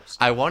the most.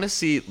 I want to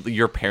see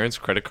your parents'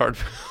 credit card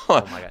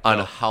Oh my God. on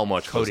No. how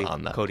much Cody, was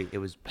on that. Cody, it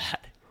was bad.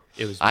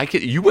 It was.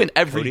 You went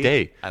every Cody,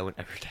 day. I went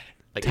every day.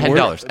 Like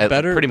 $10.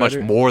 Better- Pretty much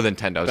better- more than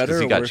 $10 because Better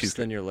you or got worse cheese.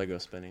 than your Lego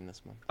spending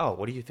this month? Oh,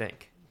 what do you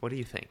think? What do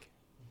you think?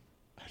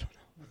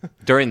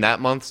 During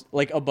that month,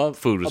 Like above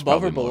Food was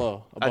above or probably more.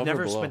 below? Above I've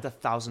never or below?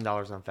 spent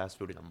 $1,000 on fast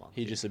food in a month.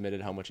 He just admitted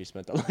how much he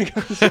spent on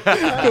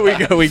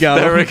Legos. we got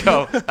there him. we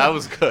go. That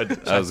was good.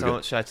 That was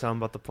good. Should I tell him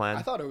about the plan?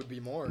 I thought it would be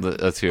more.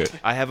 Let's hear it.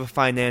 I have a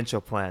financial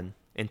plan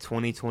in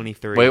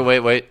 2023.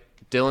 Wait.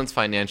 Dylan's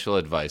financial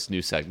advice,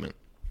 new segment.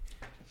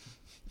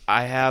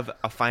 I have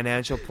a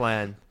financial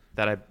plan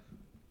that I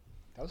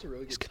That was a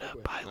really good.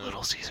 segue. Buy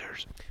Little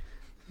Caesars.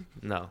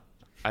 no.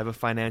 I have a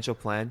financial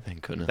plan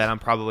Thank goodness. that I'm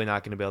probably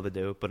not going to be able to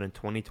do, but in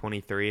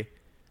 2023,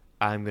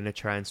 I'm going to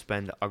try and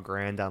spend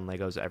 $1,000 on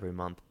Legos every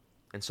month.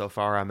 And so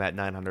far, I'm at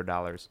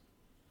 $900.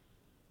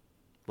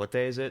 What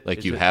day is it? Like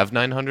Is you it- have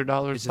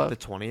 $900 Is it the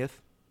left? 20th?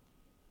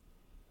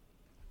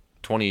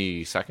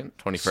 22nd,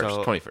 21st,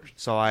 So- 21st.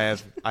 So I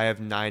have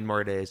 9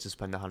 more days to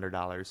spend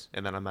 $100,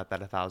 and then I'm at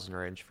that 1,000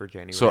 range for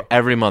January. So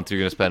every month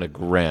you're gonna spend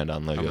 $1,000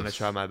 on Legos. I'm gonna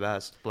try my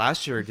best.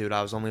 Last year, dude,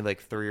 I was only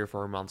like 3 or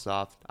 4 months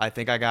off. I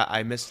think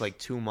I missed like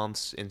 2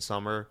 months in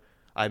summer.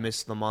 I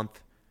missed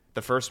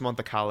the first month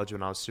of college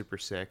when I was super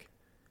sick.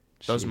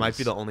 Those might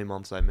be Jeez. the only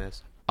months I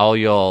missed. All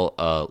y'all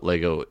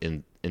Lego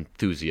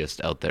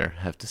enthusiasts out there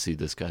have to see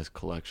this guy's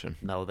collection.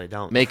 No, they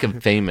don't. Make him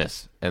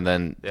famous, and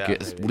then Yeah,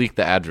 maybe. leak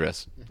the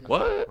address.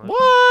 What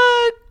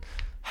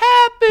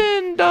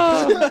happened?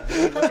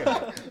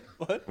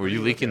 What? Were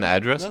you leaking the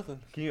address? Nothing.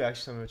 Can you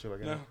actually tell me what you're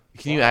looking No. at?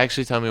 Can you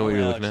actually tell me what Only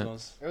you're Alex looking at?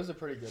 knows. It was a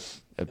pretty good.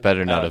 It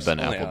better not Alex- have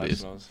been only Alex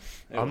Applebee's. knows.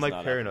 It I'm was like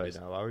not paranoid Applebee's.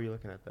 now. Why were you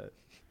looking at that?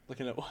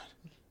 Looking at what?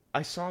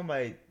 I saw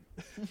my.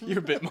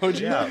 Your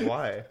Bitmoji. Yeah,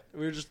 why?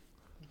 We were just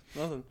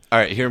nothing. All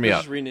right, hear We me were out.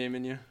 just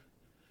renaming you.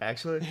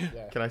 Actually,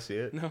 Yeah. can I see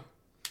it? No.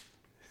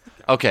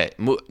 Okay,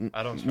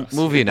 I don't trust.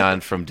 moving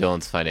on from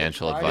Dylan's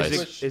financial Why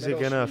advice. Is it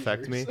gonna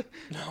affect me?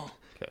 No.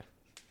 Okay.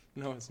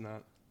 No, it's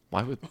not.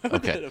 Why would?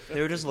 Okay,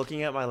 They were just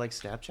looking at my like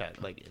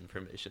Snapchat like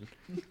information.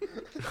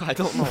 I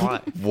don't know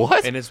why.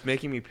 what? And it's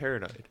making me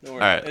paranoid. Don't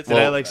worry. All right, It's Did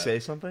well- I not like bad. say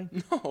something?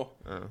 No. Oh.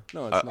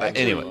 No, it's not.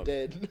 Actually, Anyway. you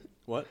did.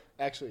 What?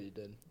 Actually, you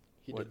did.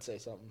 He What? did say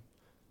something.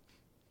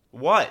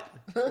 What?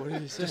 What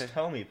did he say? Just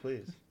tell me,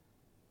 please.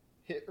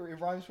 It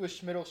rhymes with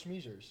Schmiddle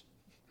Schmeezers.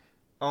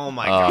 Oh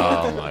my Oh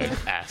god. my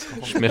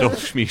Asshole. Schmiddle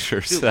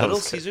Schmeezers. Dude, That Little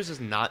was good. Caesars is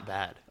not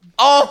bad.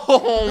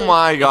 Oh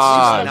my It's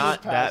god,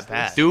 not that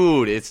bad.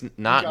 dude, it's You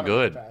not gotta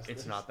good. move past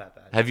It's this. not that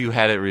bad. Have you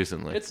had it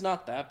recently? It's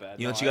not that bad.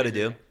 You know No, what you I got to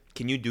agree. do?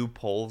 Can you do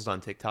polls on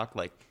TikTok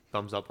like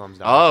thumbs up, thumbs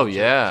down? Oh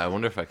yeah, I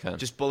wonder if I can.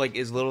 Just but like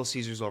is Little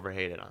Caesars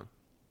overhated on?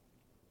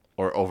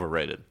 Or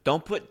overrated.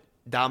 Don't put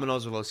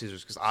Domino's or Little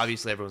Caesars because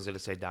obviously everyone's gonna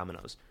say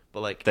Domino's.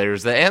 But like,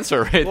 There's the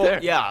answer right well, there.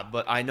 yeah,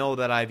 but I know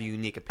that I have a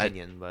unique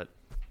opinion. But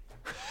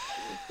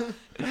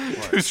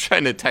Who's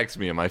trying to text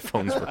me and my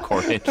phone's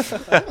recording?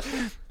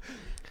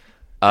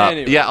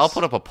 Anyways. Yeah, I'll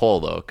put up a poll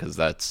though, because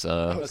that's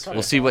that's we'll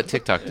fine. see what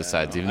TikTok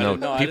decides. Even I though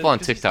didn't know- I people on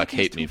didn't- 'cause he's TikTok like, he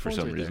has hate me 2 for phones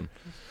some right reason.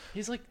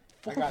 He's like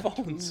I 4 got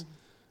phones.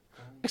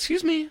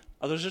 Excuse me.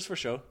 Are those just for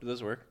show? Do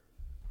those work?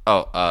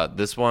 Oh,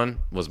 this one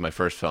was my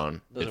first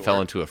phone. Does it it fell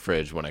work? into a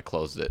fridge when I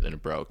closed it and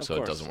it broke, so it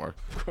course. doesn't work.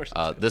 Of course.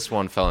 This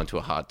one fell into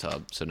a hot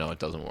tub, so no, it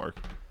doesn't work.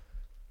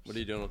 What are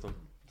you doing with them?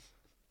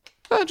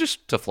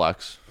 Just to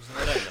flex.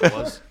 it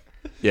was.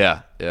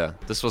 Yeah.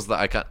 This was the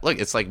icon. Look,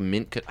 it's like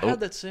mint. I had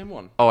that same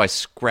one. Oh, I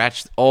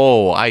scratched.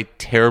 Oh, I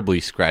terribly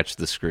scratched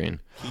the screen.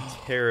 He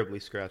terribly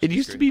scratched. It the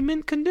used to screen. be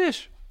mint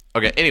condition.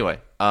 Okay. Anyway,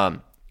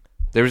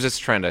 there was this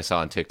trend I saw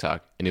on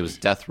TikTok, and it was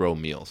death row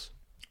meals.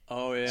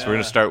 Oh yeah. So we're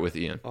gonna start with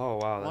Ian. Oh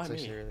wow, Why that's me?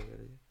 actually really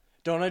good.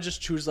 Don't I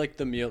just choose like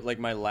the meal, like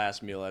my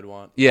last meal I'd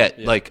want? Yeah,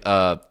 like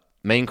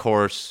main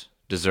course,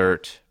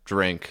 dessert,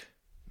 drink,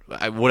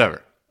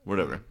 whatever.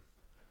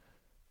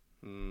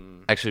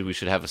 And Actually, we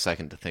should have a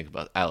second to think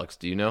about. Alex,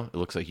 do you know? It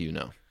looks like you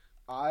know.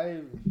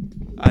 I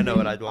know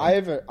what I'd want.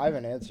 I have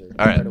an answer.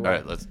 All right, right all away.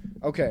 right. Let's.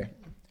 Okay,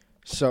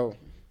 so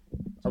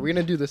are we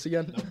gonna do this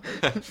again?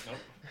 Nope.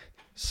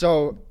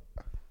 So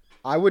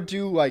I would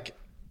do like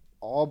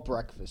all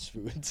breakfast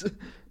foods.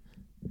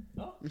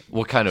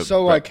 What kind of?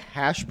 So like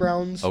hash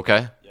browns,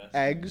 Okay.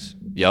 eggs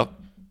Yep.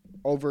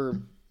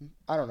 over,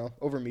 I don't know,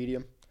 over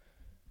medium.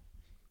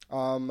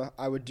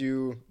 I would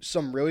do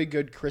some really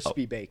good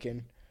crispy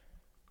bacon,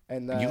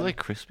 and then You like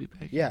crispy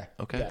bacon? yeah,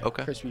 Okay. yeah,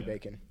 Okay. crispy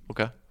bacon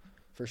Okay.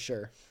 for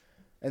sure.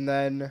 And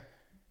then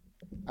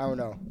I don't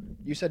know.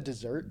 You said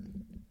dessert,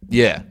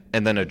 Yeah,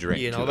 and then a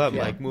drink. You know too. that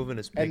Yeah. mic moving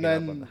is And picking up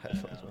then- on the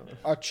headphones.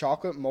 a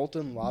chocolate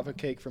molten lava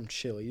cake from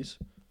Chili's.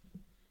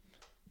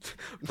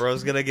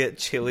 Bro's gonna get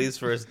Chili's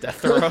for his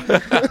death row.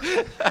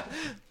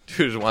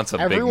 Dude wants a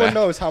Big Everyone Mac.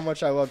 knows how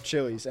much I love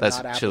Chili's, and That's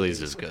not Applebee's.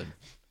 Chili's is good.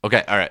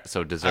 Okay. All right.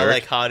 So dessert. I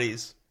like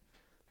hotties.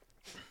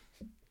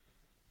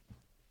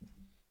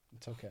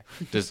 It's okay.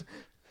 Does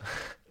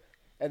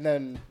And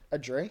then a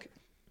drink,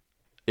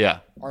 yeah.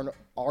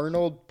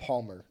 Arnold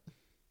Palmer.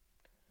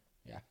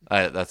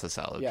 That's a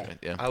solid Yeah. drink.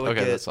 Yeah. I would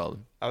Okay, get- that's solid.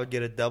 I would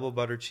get a double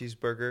butter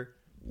cheeseburger,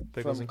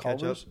 pickles From and ketchup.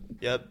 Culver's?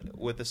 Yep,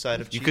 with a side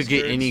of You cheese could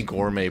get curds, any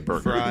gourmet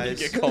burger, fries.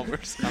 Get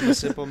Culver's. I'm a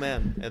simple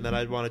man, and then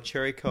I'd want a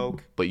cherry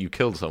Coke. but you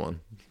killed someone.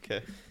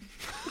 Okay,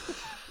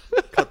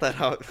 cut that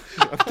out.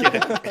 I'm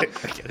kidding. I'm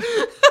kidding.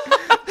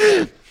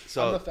 I'm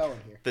So the felon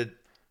here.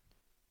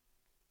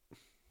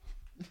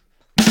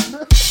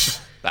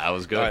 That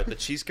was good. all right, the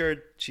cheese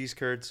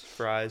curds,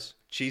 fries,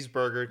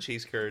 cheeseburger,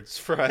 cheese curds,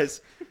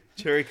 fries,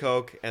 cherry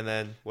Coke, and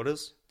then what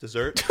is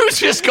dessert? Who's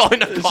just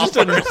going to Just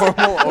a Culver's?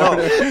 normal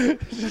order.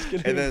 Just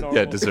getting And then- a normal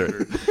Yeah,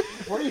 dessert.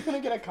 What are you gonna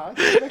get a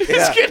concrete mix?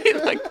 Yeah.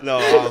 Kidding, like,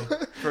 No,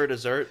 for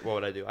dessert, what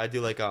would I do? I'd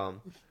do like A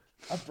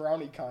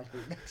brownie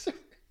concrete mix.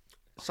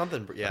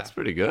 something. Yeah, that's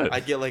pretty good.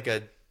 I'd get like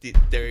a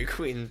Dairy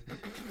Queen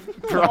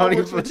Brownie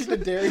brownie. for the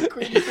Dairy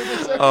Queen. For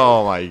dessert.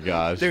 Oh my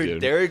gosh, Dude,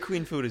 dude. Dairy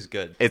Queen food is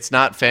good. It's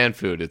not fan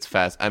food. It's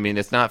fast. I mean,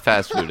 it's not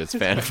fast food. It's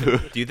fan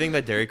food. Do you think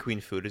that Dairy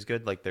Queen food is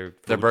good? Like their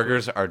Their food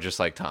burgers are just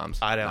like Tom's.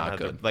 I don't not have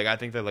good. like I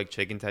think they're like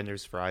chicken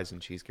tenders, fries,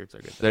 and cheese curds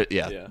are good.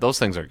 Yeah, Yeah. those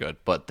things are good,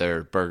 but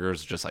their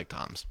burgers just like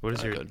Tom's. What is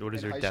Not your good. what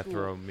is In your high death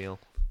school- row meal?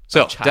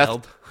 So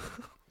Child.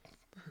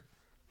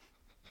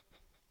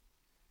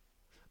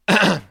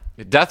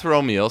 death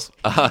row meals.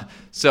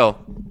 So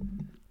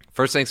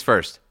first things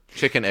first: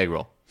 chicken egg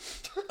roll,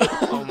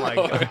 Oh my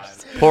god.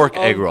 pork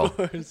egg roll,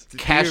 course.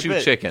 cashew Do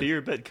your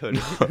chicken, bit, Cody.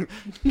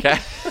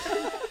 Ca-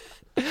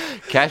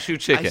 cashew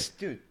chicken.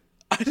 Dude,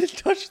 I didn't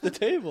touch the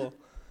table.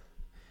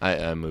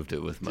 I moved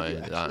it with my.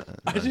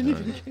 I didn't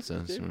even get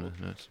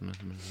Okay.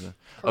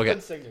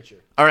 Kirkland's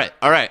signature. All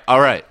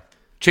right.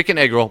 Chicken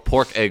egg roll,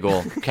 pork egg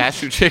roll,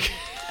 cashew chicken.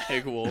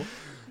 Egg wool.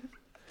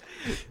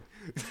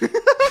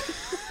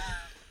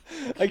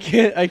 I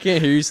can't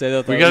hear you say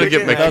that. We gotta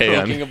get without McKay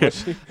thinking on. of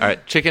what you- All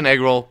right, chicken egg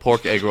roll,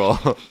 pork egg roll,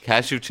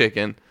 cashew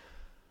chicken,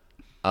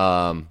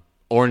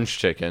 orange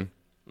chicken,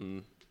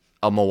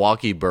 a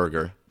Milwaukee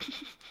burger.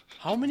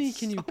 How many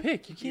can you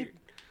pick? You can't.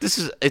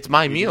 It's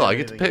my meal. I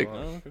get to pick.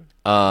 Oh,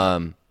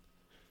 okay.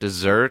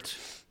 Dessert,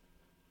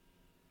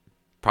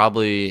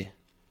 probably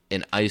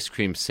an ice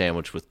cream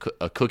sandwich with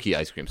a cookie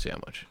ice cream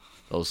sandwich.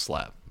 Those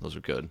slap. Those are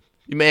good.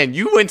 Man,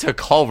 you went to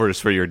Culver's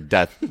for your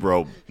death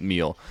row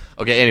meal.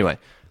 Okay, anyway.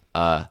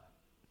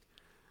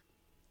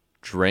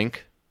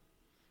 Drink.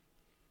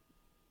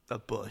 a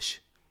bush.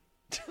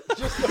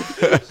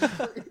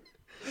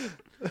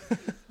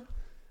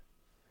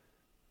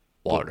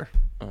 Water.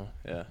 Oh,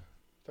 yeah.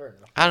 Fair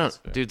enough. I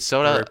don't, dude.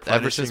 Soda.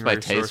 Ever since my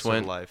Replenishing taste resource of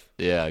went, life.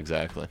 yeah,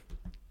 exactly.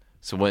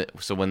 So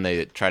when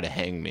they try to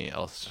hang me,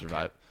 I'll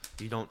survive.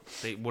 You don't.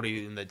 What are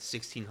you in the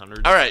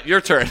 1600s? All right, your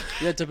turn.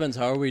 Yeah, it depends.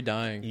 How are we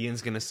dying?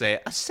 Ian's gonna say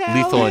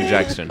Lethal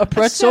injection. A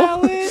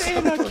pretzel?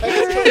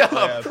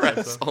 Yeah, a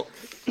pretzel.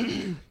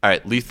 All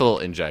right, lethal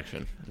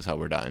injection is how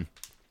we're dying.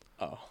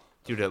 Oh.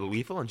 Dude, a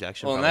lethal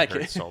injection. Well, in probably that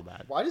hurts case- so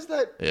bad. Why does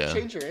that Yeah.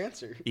 change your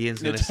answer?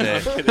 Ian's gonna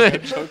say.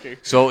 I'm joking.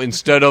 So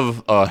instead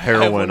of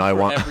heroin, I for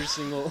want. every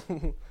single.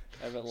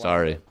 I haven't lined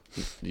Sorry, up.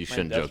 you My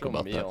shouldn't death joke row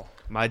about that. meal.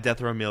 My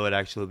death row meal would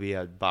actually be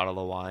a bottle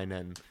of wine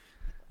and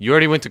You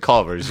already went to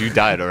Culver's. You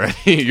died already.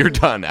 You're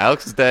done.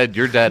 Alex is dead.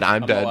 You're dead.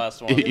 I'm the dead.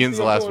 last one. Ian's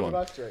the last only one.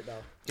 left right now.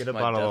 get a My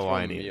bottle death of row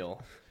wine. Ian.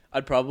 meal.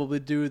 I'd probably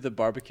do the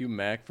barbecue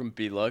mac from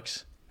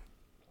Belux.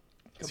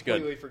 It's good.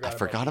 Completely forgot. I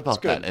forgot you.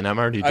 about good. that, and I'm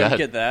already I would dead.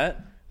 get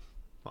that.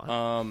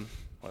 Fine.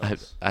 What I,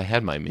 else? I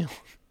had my meal.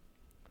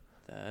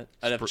 That.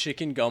 I'd have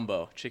chicken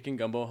gumbo. Chicken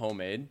gumbo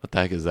homemade. What the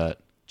heck is that?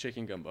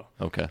 Chicken gumbo.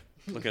 Okay.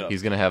 Look it up.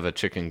 He's gonna have a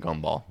chicken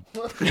gumball.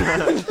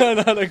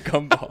 Not a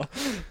gumbo.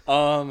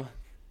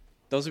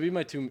 Those would be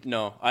my two.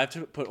 No, I have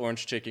to put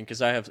orange chicken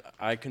because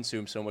I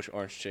consume so much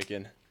orange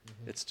chicken.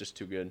 It's just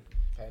too good.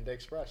 Panda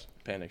Express.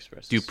 Pan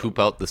Express. Do you is so poop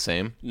good. out the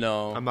same?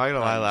 No. I'm not gonna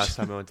lie. Um, Last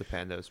time I went to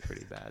Panda, it was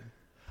pretty bad.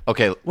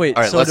 Okay. Wait.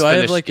 All right, so let's do I have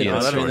finish like an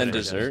Ian's Let him entree and then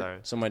finish. dessert? Sorry.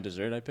 So my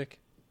dessert I pick.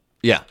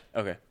 Yeah.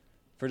 Okay.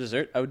 For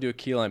dessert, I would do a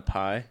key lime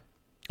pie.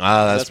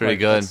 Ah, that's That's pretty my-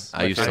 good. that's I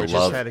my used I to just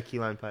love. had a key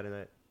lime pie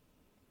tonight.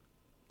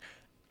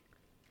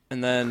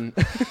 And then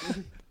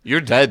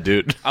You're dead,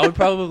 dude. I would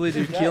probably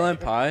do key lime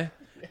pie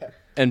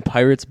and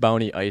Pirate's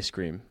Bounty ice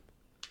cream.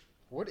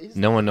 What is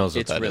No one knows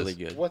what It's that really is.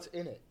 good. What's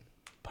in it?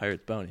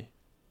 Pirate's Bounty.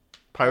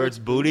 Pirate's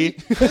booty.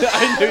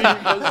 I knew you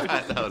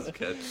guys That was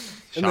good.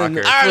 And then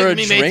Shocker. for a let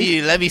me drink,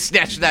 matey, let me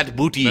snatch that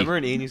booty. Remember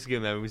when Ian used to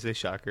get mad when we say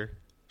shocker?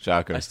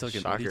 Shocker. I still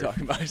get what are you Shocker.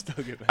 talking about? I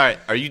still get All right,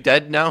 are you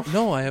dead now?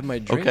 No, I have my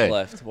drink Okay.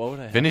 left. What would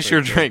I have Finish for a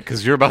your drink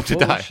because you're about to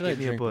What die. should I Give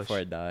me a drink bush. before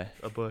I die?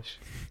 A bush.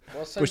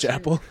 Well, since Which you-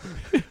 apple?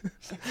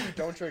 Since you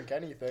don't drink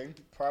anything,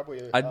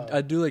 probably.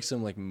 I'd do like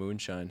some like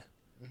moonshine.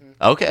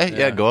 Okay, yeah,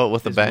 Yeah. go out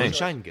with a Is bang.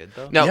 moonshine good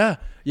though? No,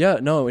 Yeah.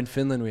 No, in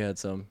Finland we had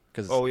some.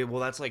 Cause Oh, yeah,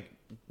 well, that's like.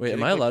 wait, do am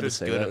you I think allowed to there's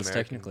say good that? It's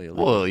American- technically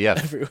illegal well, yeah.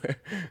 everywhere.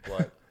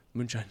 What?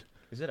 Moonshine.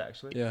 Is it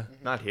actually? Yeah.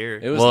 Not here.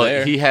 It was Well,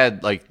 there. he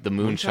had like the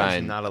Moonshine's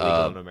moonshine. not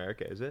illegal in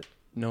America, is it?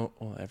 No,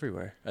 well,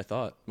 everywhere. I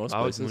thought most Why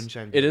would places.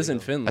 moonshine be It is in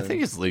illegal? Finland. I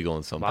think it's legal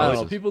in some I don't know.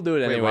 places. People do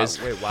it Wait, anyways.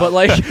 why- but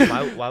like,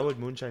 why would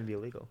moonshine be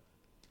illegal?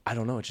 I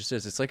don't know. It just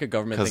is. It's like a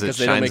government 'Cause thing it because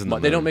they don't shines make in the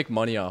they don't moon. make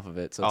money off of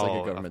it, so it's like Oh, a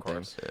of government thing.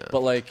 course. Yeah.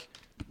 But like,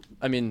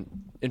 I mean,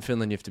 in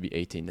Finland you have to be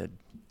 18 to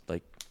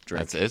like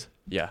drink. That's it.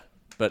 Yeah,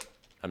 but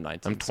I'm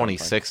 19. I'm so fine.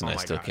 26 and Oh I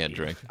my still God, can't Ian.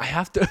 drink. I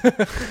have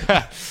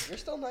to. You're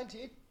still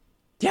 19.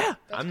 Yeah,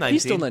 I'm 19.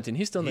 he's still 19.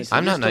 He's still 19.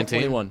 I'm You're not still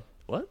 19. 21.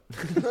 What?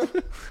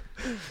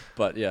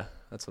 But yeah,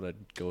 that's what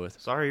I'd go with.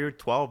 Sorry, you're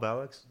 12,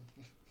 Alex.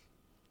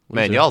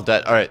 Man, Loser. y'all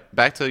dead. All right,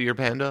 back to your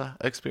panda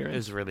It experience.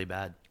 was really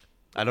bad.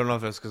 I don't know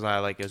if it's because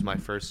it was my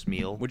first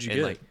meal. What'd you and,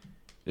 get? Like,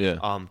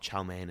 Yeah.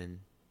 chow mein and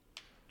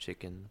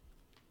chicken.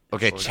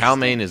 Okay, Or chow just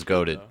mein is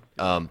goaded.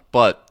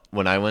 But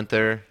when I went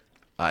there,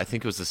 I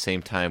think it was the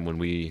same time when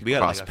we We got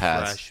crossed like a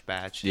paths. fresh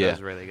batch. Yeah. That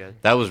was really good.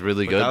 That was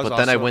really But good. that was But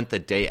then I also- went the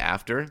day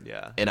after,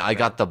 Yeah. and I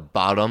got the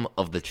bottom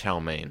of the chow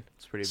mein.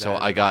 It's pretty bad. So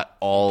I got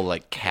all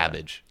like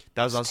cabbage.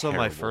 That was It's also my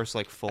terrible. first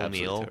like full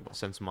Absolutely meal terrible.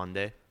 since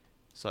Monday.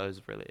 So it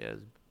was really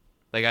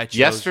like I chose,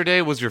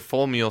 Yesterday was your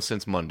full meal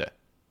since Monday.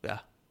 Yeah,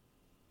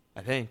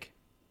 I think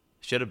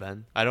should have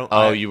been. I don't.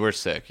 Oh, I, you were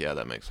sick. Yeah,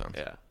 that makes sense.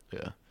 Yeah,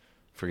 Yeah.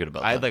 Forget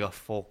about I that. had like a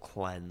full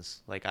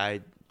cleanse. Like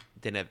I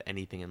didn't have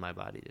anything in my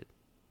body, dude.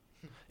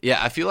 Yeah,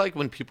 I feel like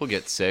when people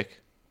get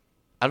sick,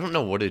 I don't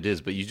know what it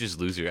is, but you just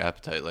lose your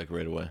appetite like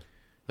right away.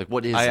 Like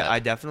what is that? I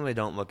definitely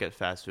don't look at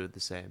fast food the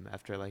same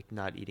after like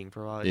not eating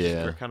for a while.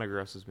 It kind of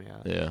grosses me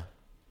out. Yeah.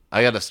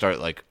 I got to start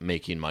like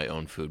making my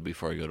own food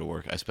before I go to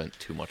work. I spent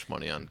too much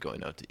money on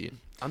going out to eat.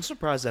 I'm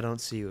surprised I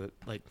don't see you at,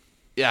 like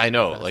Yeah, I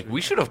know. Like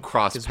we should have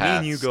crossed 'Cause me and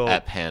paths you go-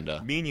 at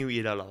Panda. me and you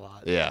eat out a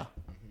lot. Yeah.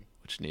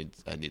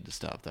 I need to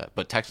stop that.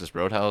 But Texas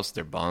Roadhouse,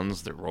 their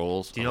buns, their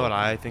rolls. Do you know what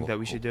I think that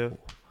we should do?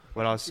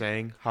 What I was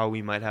saying, how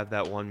we might have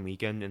that one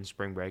weekend in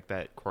spring break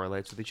that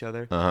correlates with each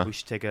other. Uh-huh. We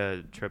should take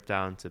a trip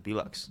down to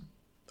Belux.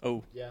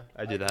 Oh, Yeah.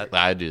 I do that.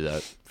 I do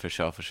that for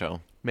sure, for sure.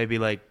 Maybe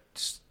like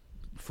just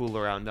fool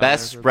around. down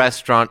Best there for a bit.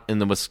 restaurant in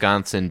the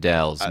Wisconsin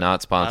Dells. I- Not I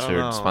don't sponsored.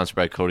 know. Sponsored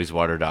by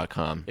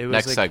Cody'sWater.com. It was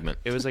Next like- segment.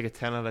 It was like a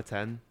 10 out of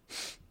 10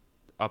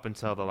 up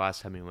until the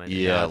last time we went.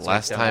 Yeah, Now it's like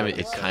last time it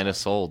 7 kind of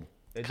sold.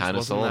 It just Kind of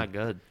wasn't sold. that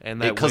good. And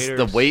that Because the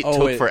waiters- wait oh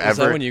took wait, is forever.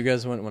 that when you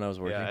guys went when I was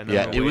working? Yeah, and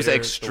Yeah, then the it was waiter-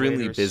 extremely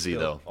the waiters busy,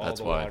 spilled though. all That's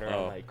the why. water on,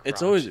 Oh, like, it's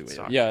crotch always and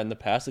stuff. yeah. In the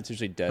past, it's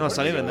usually dead. No, it's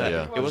not even that.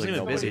 Yeah. It wasn't even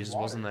Nobody busy. It just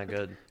water. wasn't that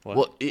good. What?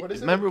 Well, What is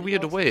it remember with we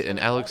had to Belux wait, and and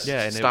stuff? Alex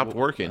Yeah, and stopped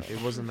working.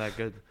 It wasn't that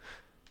good.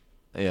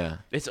 Yeah,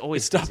 It's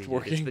always It stopped busy, dude.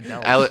 working. It's the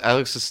Dells.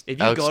 Alex is. If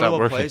you Alex go to stopped a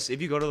working. place,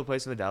 if you go to the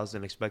place in the Dallas,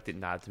 then expect it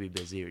not to be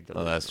busy or Oh,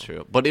 delusional. that's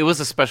true. But it was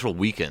a special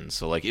weekend,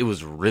 so like it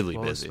was really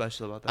What was busy.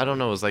 special about that? I don't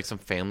know. It was like some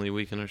family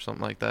weekend or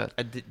something like that.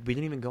 We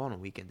didn't even go on a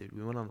weekend, dude.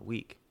 We went on a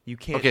week. You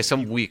can't. Okay,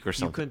 some you, week or You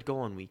something. couldn't go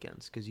on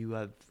weekends because you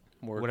have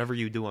Work. whatever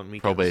you do on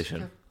weekends.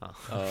 Probation.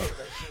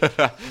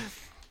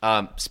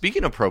 Oh.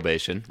 Speaking of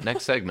probation,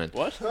 next segment.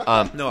 What?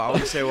 No, I want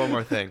to say one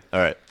more thing.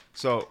 All right.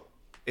 So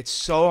it's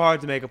so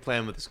hard to make a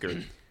plan with this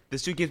dude.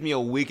 This dude gives me a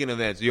week in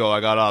advance. Yo, I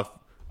got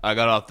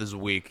off this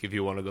week. If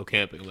you want to go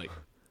camping, like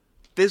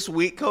this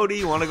week, Cody,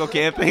 you want to go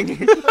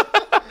camping?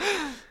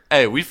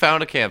 Hey, we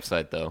found a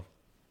campsite though.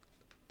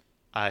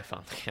 I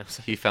found the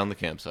campsite. He found the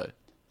campsite,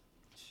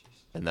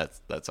 and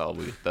that's all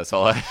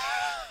I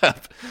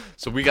have.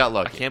 So we got I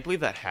lucky. can't believe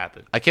that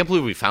happened. I can't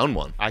believe we found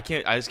one. I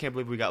just can't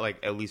believe we got like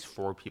at least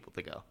 4 people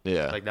to go.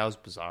 Yeah. Like that was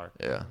bizarre.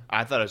 Yeah.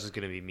 I thought it was just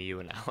gonna be me,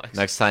 you, and Alex.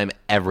 Next time,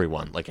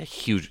 everyone, like a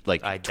huge,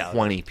 like I doubt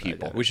 20 it. I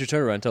people. doubt We should try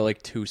to rent out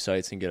like 2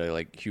 sites and get a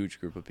like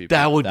huge group of people.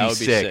 That would be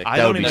sick. I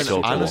That don't would be even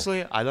so cool.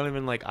 honestly. I don't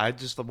even like. I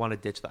just want to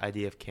ditch the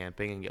idea of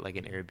camping and get like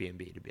an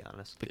Airbnb. To be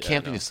honest. But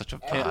camping is such a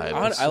vibe.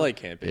 I like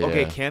camping. Yeah.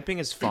 Okay, camping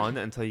is fun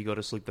until you go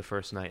to sleep the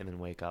first night and then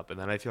wake up, and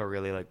then I feel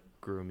really like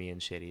groomy and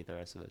shitty the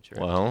rest of the trip.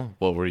 Well,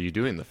 what were you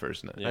doing the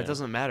first night? Yeah. That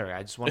doesn't matter.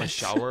 I just want to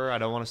shower. I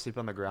don't want to sleep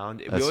on the ground.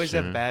 We That's always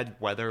true. have bad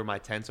weather. My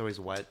tent's always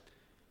wet.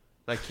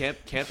 Like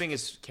camping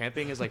is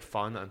like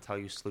fun until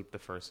you sleep the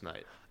first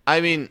night. I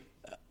mean,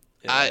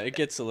 Yeah, it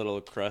gets a little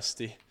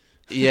crusty.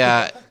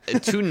 yeah,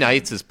 2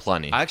 nights is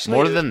plenty. Actually,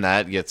 more than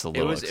that gets a It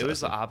little. was the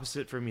excessive.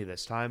 opposite for me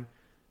this time.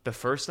 The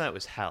first night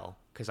was hell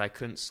because I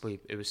couldn't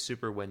sleep. It was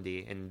super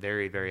windy and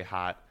very very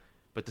hot.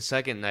 But the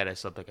second night I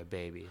slept like a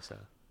baby. So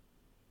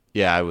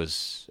Yeah,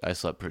 I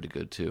slept pretty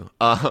good too.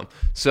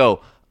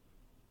 So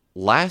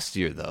Last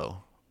year,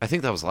 though, I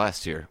think that was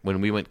last year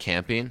when we went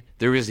camping.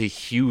 There was a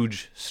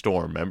huge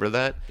storm. Remember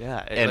that?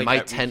 Yeah, And like, my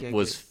we tent can't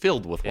was get-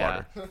 filled with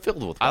Yeah. water. Filled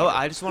with water.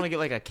 I just want to get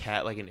like a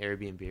cat, like an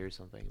Airbnb or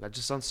something. That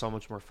just sounds so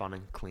much more fun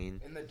and clean.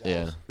 In the Yeah.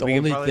 Dells. The We can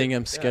only probably- thing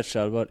I'm yeah. sketched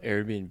out about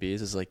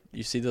Airbnbs is like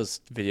you see those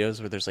videos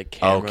where there's like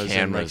Oh, cameras.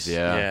 cameras, and,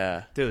 like, yeah.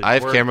 Yeah. Dude, I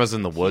have we're cameras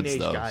in the woods,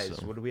 teenage though. Guys,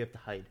 so. what do we have to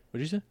hide?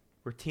 What'd you say?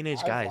 We're teenage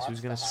I guys. watched Who's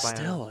gonna the spy on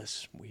Still, us?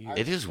 it's weird.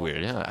 It is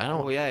weird, yeah. I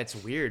don't. Well, yeah, it's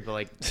weird, but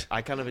like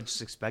I kind of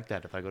just expect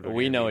that if I go to. an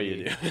We know what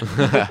you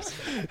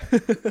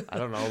Airbnb. do. I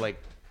don't know, like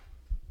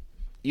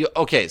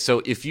Okay,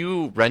 so if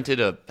you rented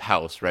a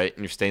house, right,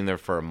 and you're staying there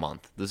for a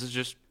month, this is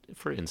just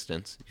for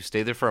instance, you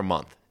stay there for a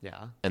month,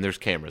 yeah. and there's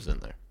cameras in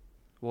there.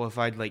 Well, if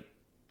I'd like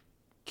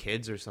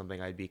kids or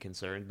something, I'd be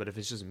concerned. But if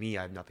it's just me,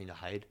 I have nothing to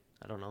hide.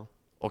 I don't know.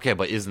 Okay,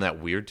 but isn't that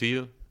weird to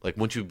you? Like,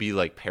 wouldn't you be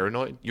like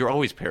paranoid? You're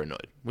always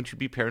paranoid. Wouldn't you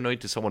be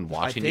paranoid to someone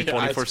watching you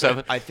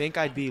 24/7? I think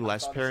I'd be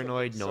less thought it was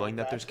paranoid so knowing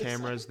that bad there's to say.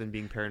 cameras than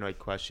being paranoid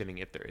questioning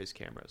if there is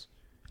cameras.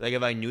 Like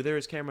if I knew there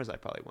was cameras, I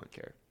probably wouldn't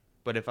care.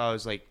 But if I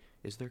was like,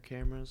 is there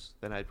cameras?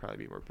 Then I'd probably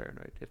be more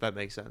paranoid. If that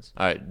makes sense.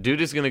 All right,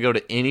 dude is gonna go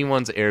to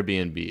anyone's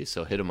Airbnb,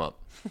 so hit him up.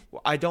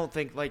 Well, I don't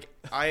think like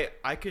I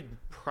could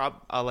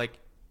like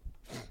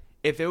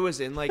if it was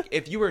in like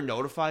if you were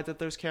notified that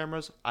there's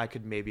cameras, I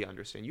could maybe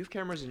understand. You have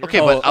cameras in your Okay,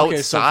 house. but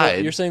so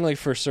outside- you're saying like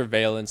for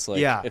surveillance, like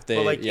yeah, if they,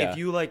 but like yeah. if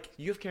you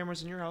have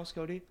cameras in your house,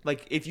 Cody.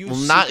 Like if you Well,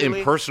 not in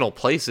secretly- personal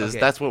places. Okay.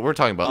 That's what we're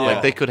talking about. Oh.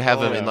 Like they could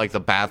have them Oh, in yeah. like the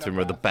bathroom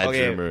or the bedroom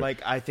Okay, or.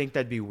 like I think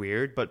that'd be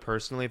weird, but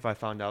personally, if I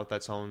found out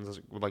that someone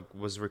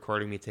was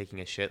recording me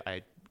taking a shit,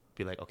 I'd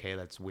be like, okay,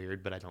 that's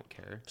weird, but I don't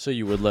care. So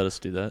you would let us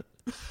do that?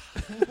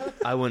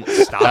 I wouldn't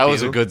stop. That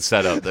was you. a good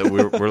setup. That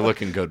we're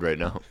looking good right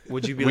now.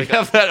 Would you be We like?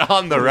 have that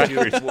on the would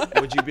you,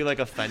 record. would you be like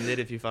offended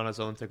if you found out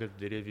someone took a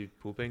video of you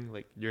pooping?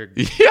 Like you're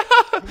Yeah.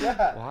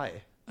 Yeah. why?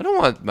 I don't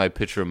want my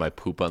picture of my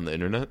poop on the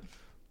internet.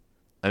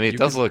 I mean, it You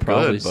does could look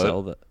probably good, but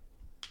sell that.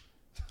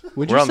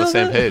 Would we're you on the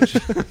sell same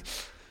that? page.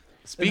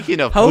 Speaking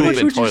of How poop much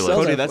and would you sell toilets,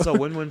 Cody, that that's a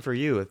win-win for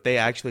you. If they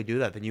actually do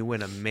that, then you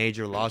win a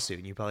major lawsuit,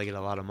 and you probably get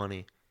a lot of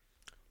money.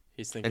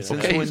 He's thinking. And of since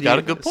Okay, that. when he's do got you-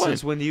 a good point.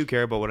 Since when do you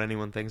care about what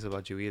anyone thinks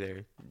about you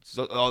either?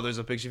 So, oh, there's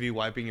a picture of you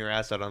wiping your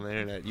ass out on the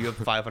internet. You have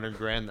 500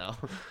 grand now.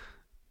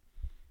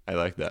 I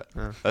like that.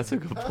 Huh. That's a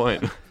good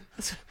point.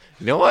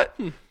 You know what?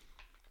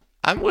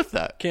 I'm with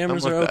that.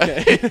 Cameras I'm are with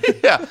that.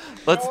 Yeah,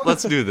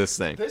 let's do this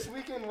thing. This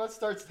weekend, let's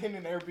start staying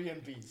in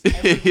Airbnbs.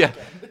 Every Yeah.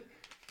 weekend.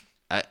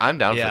 I'm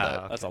down Yeah, for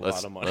that. that's a Let's-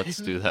 lot of money. Let's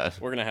do that.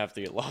 We're gonna have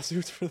to get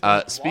lawsuits for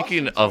that.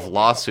 Speaking Lawsuits of are a lot of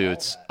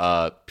lawsuits,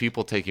 all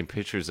people taking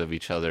pictures of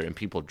each other and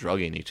people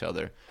drugging each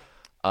other.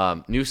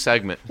 New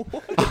segment.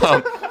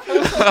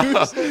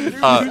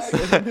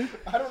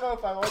 I don't know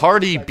if I like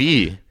Cardi this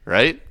B,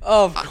 right?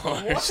 Of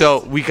course.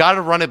 So we got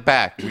to run it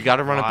back. We got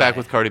to run it back Why?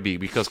 with Cardi B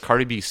because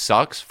Cardi B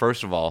sucks.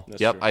 First of all,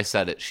 That's yep, true. I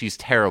said it. She's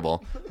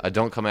terrible.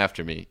 Don't come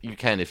after me. You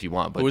can if you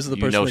want, but Who was the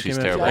you person know that she's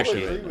came after terrible. you. I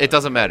would agree with It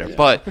doesn't matter.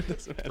 But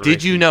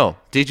did you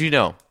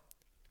know?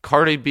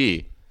 Cardi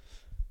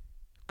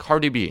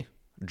B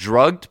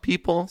drugged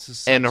people This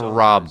is and so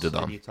robbed gross,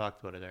 them. and you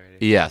talked about it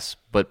already. Yes,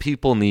 but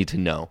people need to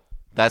know.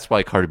 That's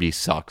why Cardi B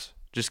sucks.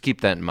 Just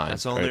keep that in mind.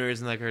 That's the only right?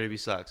 reason that Cardi B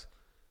sucks.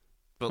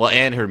 But Well, like,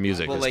 and her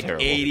music but is like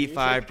terrible.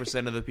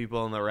 85% of the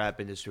people in the rap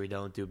industry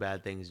don't do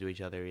bad things to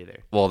each other either.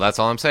 Well, that's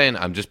all I'm saying.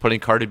 I'm just putting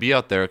Cardi B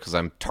out there because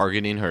I'm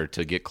targeting her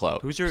to get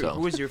clout. Who is your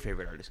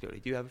favorite artist, Cody?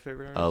 Do you have a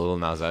favorite artist? Lil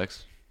Nas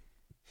X.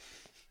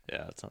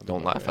 Yeah, that's not.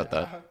 Don't laugh at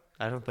that.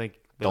 I don't think.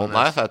 Don't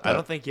laugh at I that.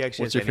 don't think he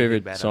actually. What's has your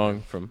anything favorite bad on song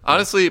him. from?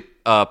 Honestly,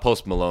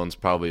 Post Malone's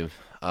probably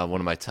one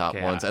of my top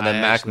Okay, ones, and I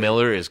then Mac actually-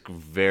 Miller is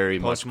very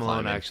Post much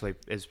Malone climbing. actually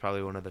is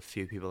probably one of the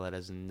few people that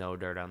has no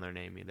dirt on their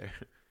name either.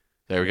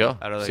 There we go.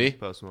 I don't See, think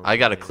Post Malone I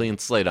got a either. clean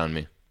slate on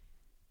me.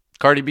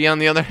 Cardi B, on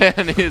the other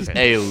hand, is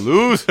a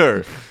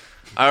loser.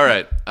 All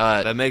right.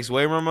 That makes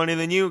way more money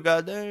than you.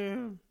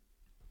 Goddamn.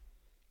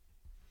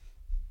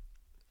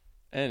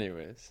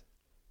 Anyways,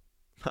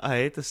 I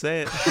hate to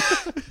say it.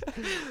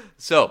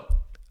 So,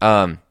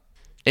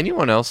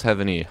 anyone else have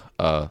any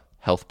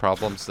health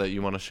problems that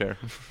you want to share?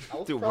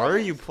 Health Dude, why are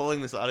you problems?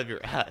 pulling this out of your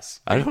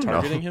ass? I don't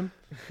targeting him.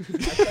 I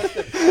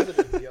tested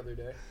positive the other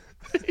day.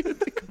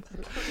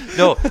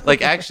 No,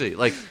 like actually,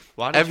 like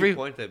Why did every you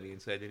point at me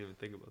and say I didn't even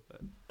think about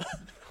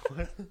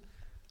that?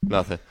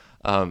 nothing.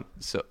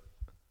 So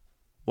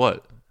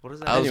what? What is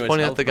that? I was Anyways,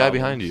 pointing at health the guy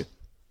problems. behind you.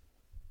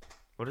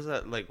 What is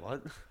that? Like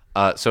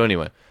what? So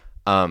anyway,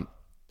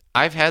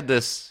 I've had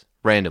this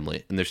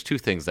randomly, and there's two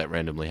things that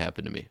randomly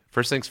happen to me.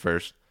 First things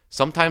first,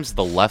 sometimes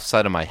the left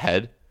side of my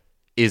head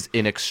is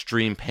in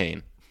extreme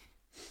pain.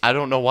 I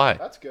don't know why.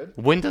 That's good.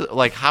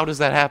 How does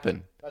that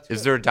happen? That's Is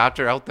good. there a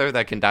doctor out there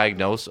that can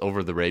diagnose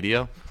over the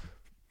radio?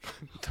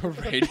 The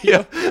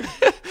radio.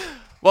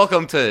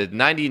 Welcome to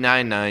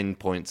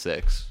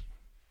 99.6.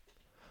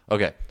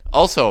 Okay.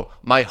 Also,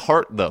 my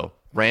heart, though,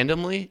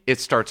 randomly, it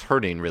starts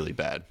hurting really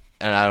bad.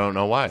 And I don't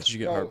know why. Did you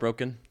get No.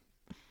 heartbroken?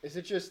 Is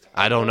it just?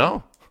 I don't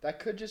know. That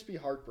could just be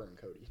heartburn,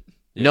 Cody.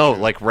 No,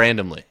 like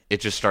randomly. It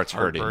just starts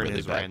hurting Heartburn really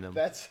is bad. random.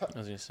 That's I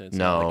was gonna say it's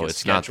No, not like a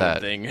it's not scheduled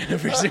that. thing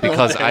every single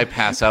Because day. I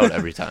pass out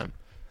every time.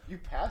 You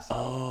pass.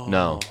 Oh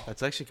No.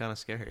 That's actually kind of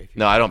scary. If you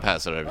No, I don't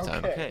pass it every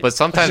time. Okay. But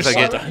sometimes I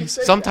Why would you get.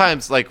 say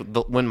Sometimes, like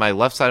when my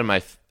left side of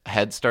my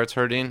head starts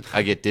hurting,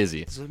 I get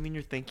dizzy. Does that mean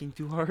you're thinking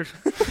too hard?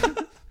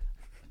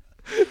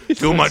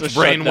 Too much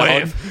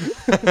brainwave.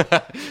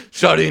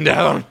 Shutting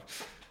down.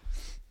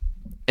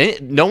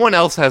 No one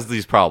else has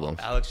these problems.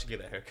 Alex should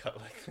get a haircut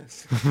like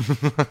this.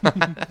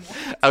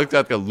 Alex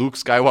got like a Luke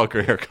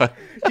Skywalker haircut.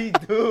 He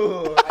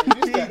do.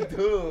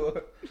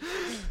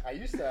 I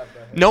used to have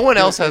that. No one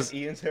else has. If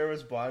Ian's hair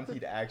was blonde,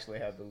 he'd actually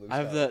have the loose. I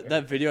have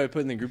that video I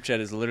put in the group chat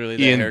is literally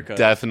that Ian haircut.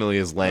 definitely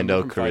is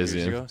Lando From 5 years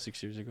Calrissian. ago,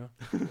 6 years ago.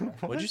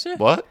 What'd you say?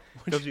 What?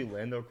 Because you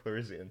Lando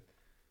Calrissian.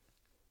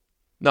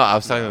 No, I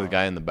was talking to the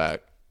guy in the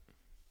back.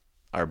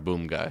 Our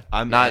boom guy.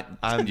 I'm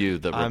you,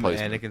 the I'm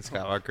replacement. Anakin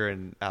Skywalker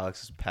and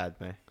Alex is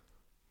Padme.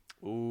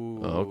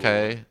 Ooh.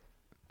 Okay.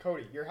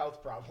 Cody, your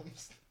health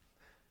problems.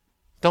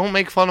 Don't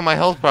make fun of my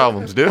health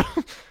problems, dude.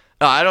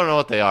 No, I don't know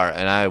what they are,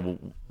 and I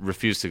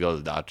refuse to go to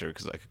the doctor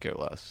because I could care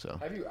less. So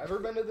Have you ever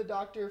been to the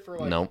doctor for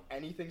like Nope.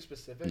 anything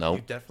specific? Nope.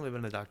 You've definitely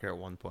been to the doctor at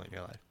one point in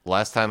your life.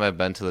 Last time I've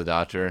been to the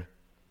doctor,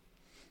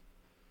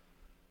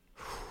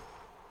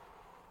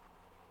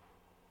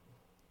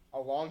 A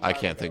long time I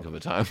can't ago. think of a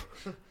time.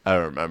 I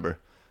don't remember.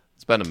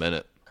 It's been a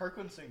minute.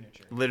 Kirkland's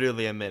signature.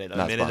 Literally a minute. A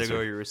Not minute ago,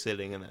 sponsored. you were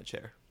sitting in that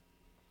chair.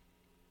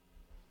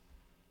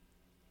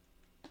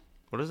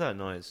 What is that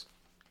noise?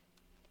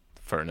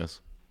 Furnace.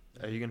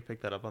 Are you gonna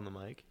pick that up on the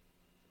mic?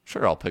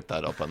 Sure, I'll pick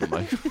that up on the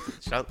mic.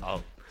 Shut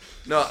up.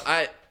 No,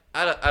 I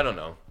don't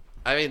know.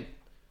 I mean,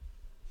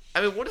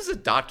 what is a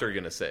doctor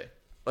gonna say?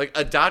 Like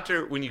a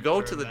doctor, when you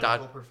go to the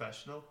doctor,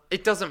 professional.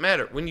 it doesn't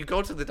matter. When you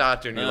go to the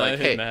doctor and you're like, it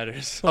hey,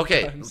 matters.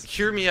 okay, sometimes.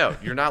 hear me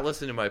out. You're not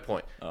listening to my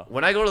point. Oh.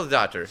 When I go to the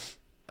doctor,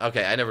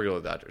 okay, I never go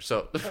to the doctor.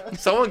 So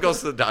someone goes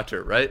to the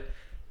doctor, right?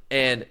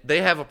 And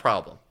they have a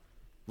problem.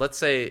 Let's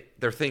say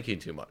they're thinking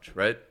too much,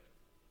 right?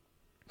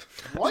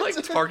 What? I'm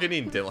like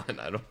targeting Dylan.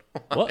 I don't know.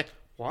 Why.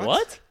 What?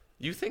 What?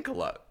 You think a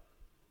lot.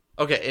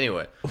 Okay,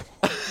 anyway.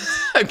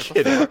 I'm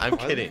kidding. I'm Why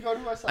would you kidding. go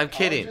to a I'm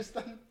kidding. psychologist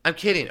then? I'm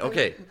kidding.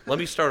 Okay, let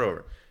me start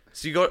over.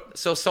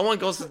 So someone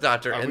goes to the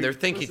doctor and they're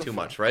thinking too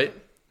much, right?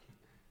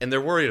 And they're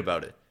worried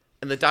about it.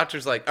 And the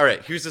doctor's like, "All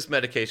right, here's this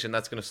medication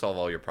that's going to solve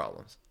all your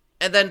problems."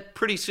 And then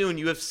pretty soon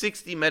you have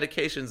 60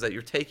 medications that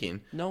you're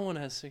taking. No one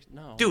has six.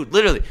 No. Dude,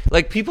 literally,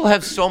 like people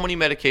have so many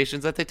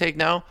medications that they take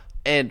now,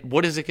 and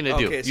what is it going to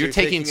do? Okay, so you're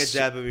taking a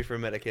jab at me for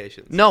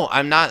medications. No,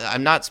 I'm not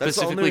That's the only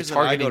specifically reason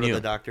I targeting go to you.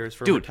 the doctor is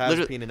for Dude, mirtazapine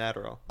literally- and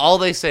Adderall. All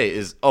they say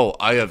is, "Oh,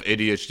 I have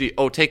ADHD.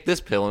 Oh, take this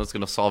pill and it's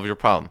going to solve your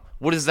problem."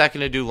 What is that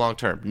going to do long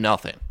term?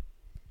 Nothing.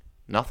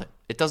 Nothing.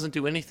 It doesn't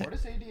do anything. What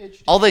is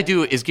ADHD? All they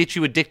do is get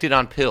you addicted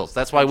on pills.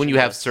 That's why when you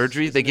have Attention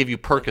surgery, they give you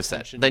Percocet.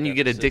 attention Then you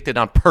get deficit. addicted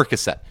on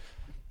Percocet.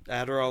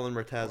 Adderall and Oh,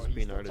 he's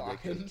mirtazapine still aren't addictive.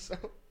 talking, so-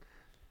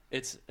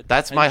 It's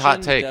That's my hot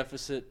attention take.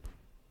 Deficit.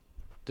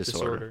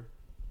 Disorder.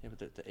 Yeah,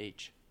 but the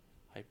H.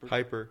 Hyper.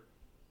 Hyper.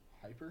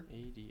 Hyper?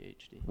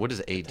 ADHD. What is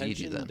ADD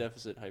Attention then?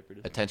 deficit hyper.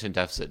 Attention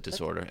deficit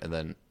disorder, and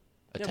then Yeah,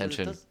 but it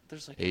attention does-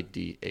 there's like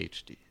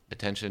ADHD.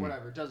 Attention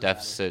Whatever, it doesn't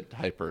deficit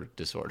hyper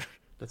disorder.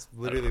 That's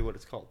literally what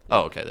it's called.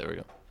 Oh, okay, there we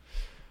go.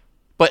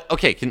 But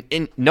okay,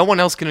 no one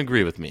else can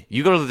agree with me.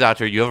 You go to the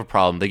doctor, you have a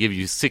problem, they give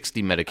you 60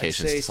 I'd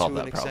medications say to solve to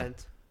an that problem.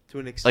 extent. To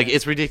an extent. Like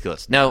it's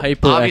ridiculous. Now,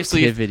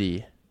 obviously,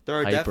 hyperactivity. there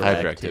are hyperactive.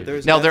 definitely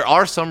hyperactivity. Now there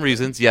are some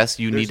reasons. Yes,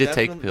 you need to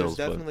take pills, There's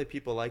but definitely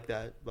people like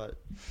that, but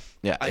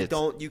yeah,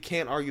 you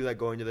can't argue that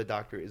going to the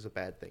doctor is a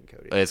bad thing,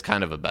 Cody. it's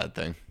kind of a bad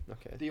thing.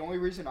 Okay. The only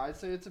reason I'd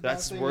say it's a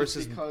That's bad thing worse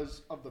is as-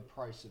 because of the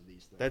price of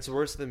these things. That's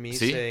worse than me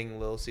See? saying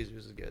Little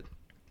Caesars is good.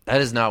 That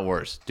is not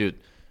worse, dude.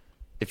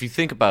 If you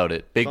think about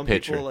it, big Some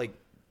picture. people like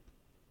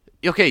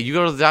Okay, you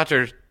go to the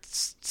doctor,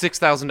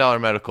 $6,000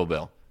 medical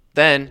bill.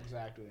 Then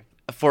Exactly.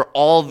 for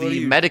all What are the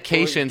you-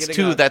 medications getting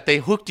too a- that they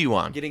hooked you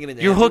on. getting in an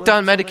You're hooked on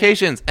ambulance or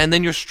something? medications, and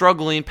then you're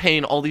struggling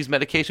paying all these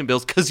medication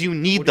bills because you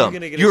need What are you them.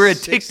 gonna get a You're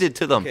six- addicted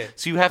to them, Okay,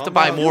 so you have to calm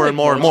buy down. more and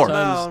more and more. Calm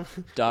Sometimes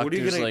down. doctors What are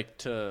you gonna- like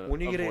to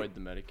when are you gonna- avoid the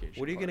medication.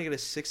 what are you part. gonna get a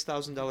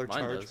 $6,000 Mine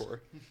charge does.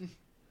 for?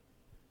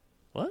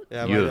 What?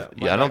 Yeah, You- my- yeah, I my-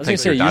 don't I was gonna think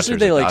say your usually doctor's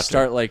they a like doctor.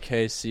 start like,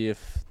 hey, see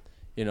if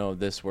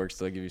this works.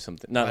 They'll give you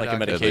something, not My like a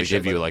doctor- They medication.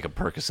 give you but- like a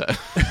Percocet.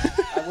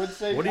 I would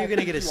say. What are you I gonna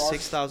think get a you are-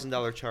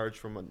 $6,000 charge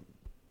from a?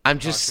 I'm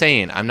just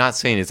saying. I'm not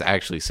saying it's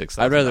actually $6,000.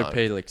 I'd rather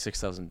pay like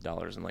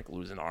 $6,000 and like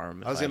lose an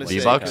arm. if I was gonna had, say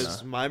Leave like, bucks?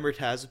 because my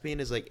mirtazapine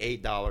is like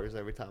 $8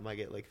 every time I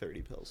get like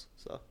 30 pills.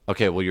 So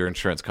Okay, well your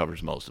insurance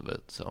covers most of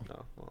it, so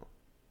no, well.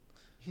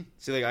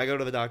 See, like I go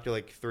to the doctor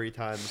like 3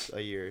 times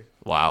a year.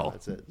 wow,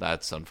 That's it.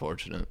 That's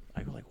unfortunate.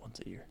 I go like once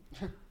a year.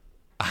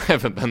 I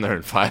haven't been there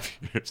in 5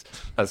 years.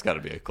 That's got to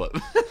be a clip.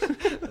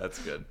 That's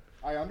good.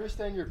 I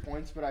understand your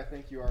points, but I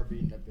think you are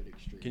being a bit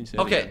extreme. Can you say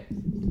that Okay.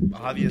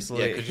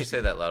 Obviously, Yeah, could you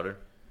say that louder?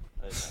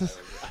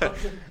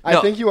 I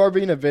No. think you are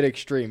being a bit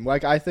extreme.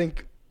 Like I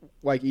think,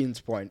 like Ian's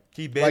point,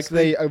 he like basically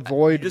they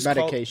avoid you just call-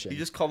 medication. you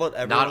just call it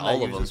everyone Not all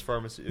that of uses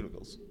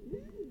pharmaceuticals.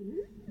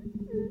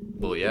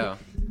 Well, yeah.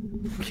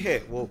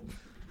 Okay, well.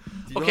 do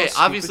you know Okay, how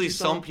stupid Oh. obviously you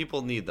some sound?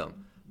 people need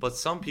them, but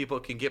some people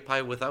can get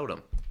by without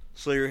them.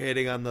 So you're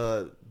hating on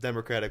the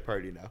Democratic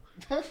Party now.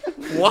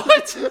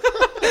 What?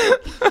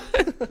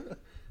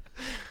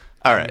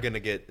 All I'm right. gonna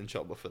get in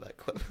trouble for that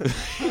clip.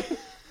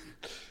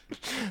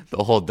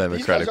 The whole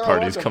Democratic guys are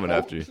Party is allowed to coming vote?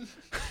 after you.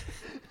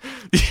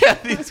 Yeah,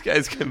 these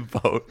guys can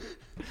vote.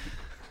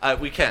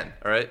 We can,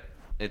 all right?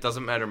 It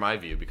doesn't matter my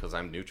view because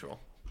I'm neutral.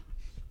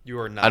 You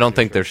are not. I don't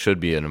think there neutral. should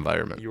be an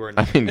environment. You are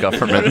I not. mean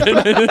government.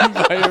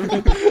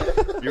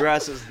 Your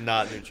ass is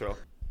not neutral.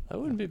 That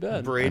wouldn't be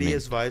bad. Brady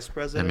is vice I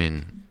president.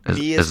 mean,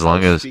 Me as as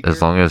long House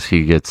as long as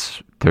he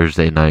gets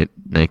Thursday night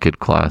naked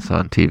class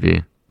on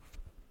TV.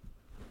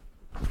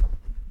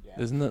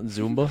 Isn't that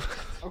Zumba?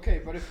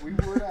 Okay, but if we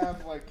were to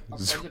have like a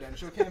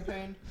presidential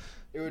campaign,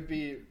 it would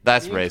be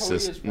That's me and Cody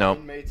racist. as No.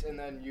 running mates, and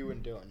then you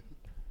and Dylan.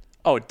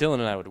 Oh, Dylan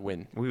and I would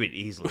win. we would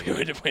easily. We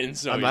would win.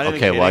 So I'm not even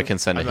Okay, well, I kidding. can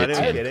send a I'm hit not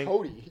to even you. kidding.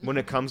 Cody. When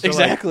it comes to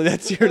exactly.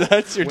 That's your When-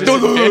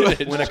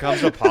 disadvantage. when it comes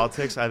to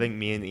politics, I think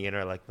me and Ian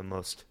are like the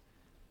most.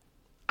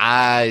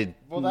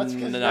 Well, that's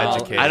because No,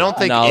 Educated. I don't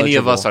think any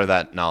of us Knowledgeable. are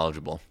that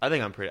knowledgeable. I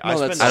think I'm pretty. No,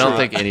 that's I don't true.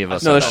 think any of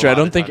us No, are that's that. true. I A lot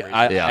don't of think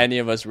time Yeah. any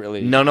of us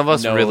really. None of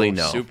us really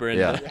know. super in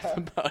Yeah. depth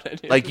about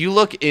any. Like, you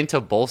look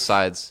into both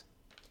sides,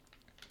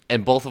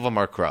 and both of them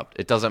are corrupt.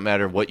 It doesn't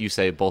matter what you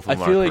say, both I of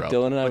them feel are like corrupt.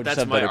 Dylan and I But would just that's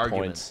have my better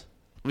argument. points.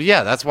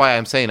 Yeah, that's why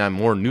I'm saying I'm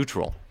more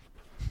neutral.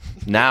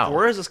 Now.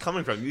 Where is this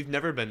coming from? You've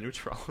never been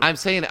neutral. I'm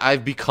saying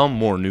I've become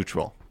more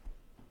neutral.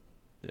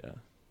 Yeah.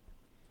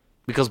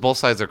 Because both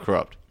sides are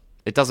corrupt.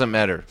 It doesn't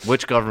matter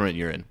which government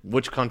you're in,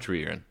 which country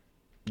you're in.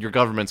 Your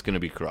government's going to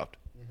be corrupt.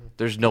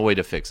 There's no way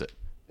to fix it.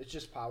 It's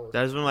just power.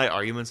 That has been my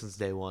argument since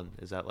day one.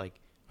 Is that like,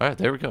 All right,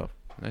 there we go.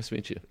 Nice to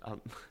meet you.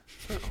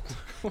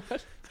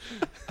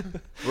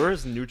 where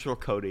is neutral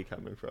Cody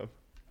coming from?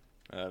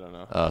 I don't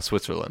know.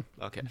 Switzerland.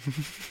 Okay.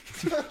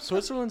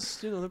 Switzerland's,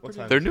 they're pretty.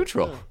 time? They're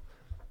neutral.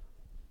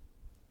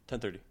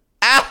 10:30.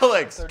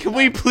 Alex, can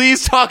we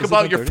please talk Is it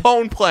about your 10:30?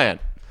 phone plan?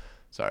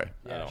 Sorry.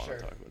 I don't wanna Sure.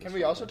 talk about Can this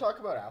we also talk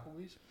about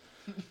Applebee's?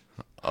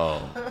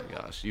 Oh, my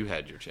gosh. You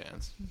had your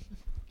chance.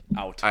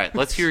 Out. All right,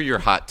 let's hear your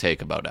hot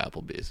take about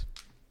Applebee's.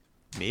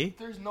 Me?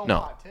 There's no, No.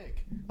 hot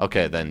take.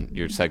 Okay, then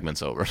your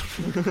segment's over.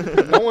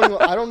 No one.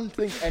 I don't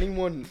think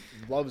anyone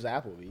loves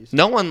Applebee's.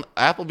 No one,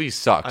 Applebee's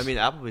sucks. I mean,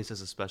 Applebee's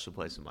has a special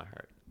place in my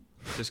heart.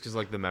 Just because,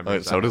 like, the All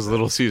memories. right, so does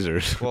Little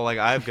Caesars. Well, like,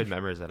 I have good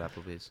memories at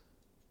Applebee's.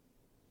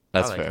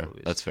 That's I like fair.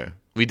 Applebee's. That's fair.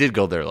 We did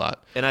go there a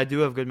lot. And I do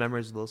have good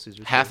memories of Little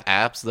Caesars. Half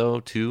apps, though,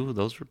 too.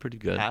 Those were pretty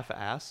good. Half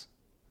ass?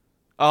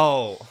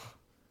 Oh.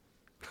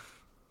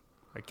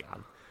 My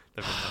God.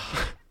 Never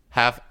mind.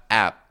 Half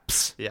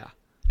apps. Yeah.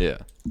 Yeah.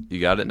 You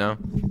got it now?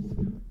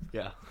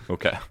 Yeah.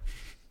 Okay.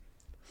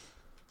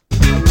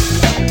 Okay,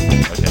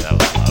 that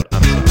was loud.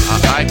 I'm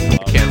sorry. I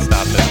can't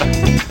stop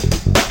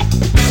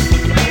it.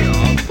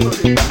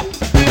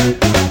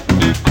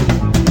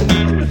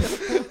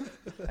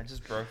 I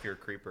just broke your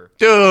creeper.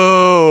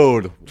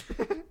 Dude!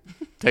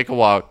 Take a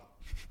walk.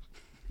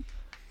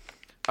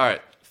 All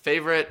right.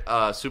 Favorite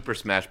Super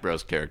Smash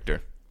Bros.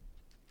 Character?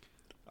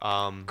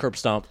 Curb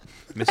stomp.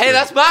 Mr. Hey,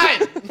 that's mine!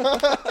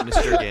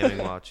 Mr. Gaming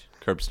Watch.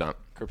 Curb Stomp.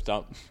 Curb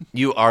stomp.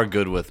 You are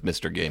good with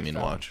Mr. Gaming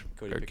Watch.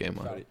 Cody, Or pick Game it.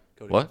 Watch.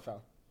 Cody, What? It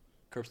fell.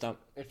 Curb stomp.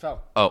 It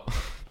fell. Oh.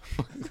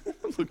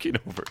 I'm looking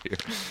over here.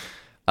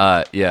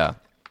 Yeah.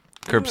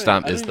 Curb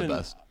Stomp is the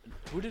best.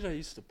 Who did I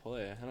used to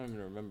play? I don't even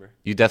remember.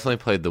 You definitely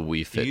played the Wii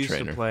You Fit used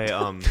Trainer. to play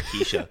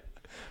Keisha.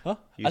 Huh?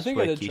 You used to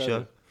play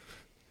Keisha.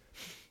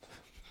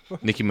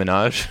 Nicki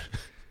Minaj.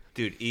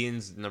 Dude,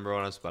 Ian's number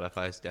one on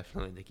Spotify is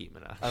definitely Nicki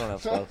Minaj. I don't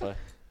have Spotify.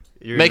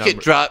 Your Make it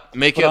number- drop.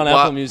 Make Put it on wop.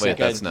 Apple Music. Wait,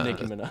 that's not.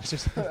 Nicki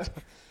Minaj.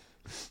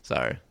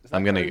 Sorry. that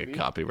I'm going to Cardi get B?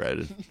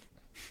 copyrighted.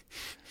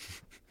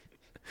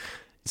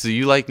 So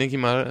you like Nicki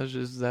Minaj?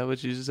 Is that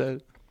what you just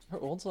said? Her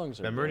old songs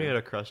are. Remember when good. you had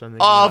a crush on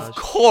Nicki Of Minaj?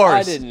 course.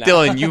 I did not.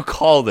 Dylan, you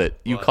called it.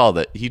 You What? called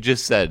it. He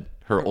just said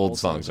her Her old old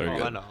songs songs are Oh, I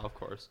good. know, of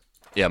course.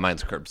 Yeah,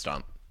 mine's Curb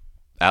Stomp.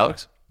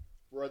 Alex?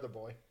 Roy the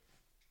boy.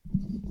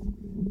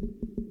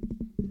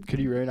 Could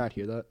you really not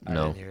hear that? I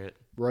No. didn't hear it.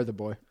 Roy the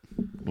boy.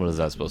 What is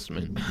that supposed to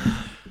mean?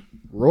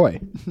 Roy.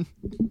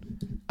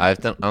 I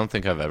don't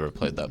think I've ever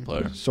played that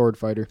player. Sword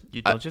fighter.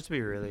 You don't just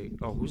be really.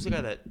 Oh, who's the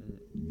guy that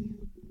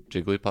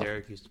Jigglypuff?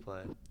 Derek used to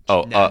play?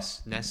 Oh,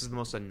 Ness. Ness is the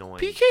most annoying.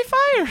 PK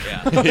Fire.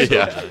 Yeah.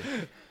 Yeah.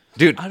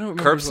 Dude, I don't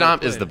remember Curb who I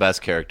Stomp is played. the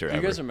best character Do you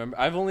ever. guys remember?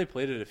 I've only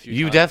played it a few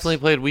You times. definitely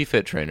played Wii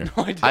Fit Trainer.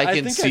 No, I did- I I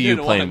can think see I you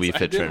did playing once. Wii I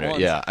Fit did Trainer.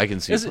 once. Yeah, I can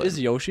see you Is playing.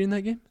 Yoshi in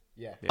that game?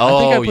 Yeah. I think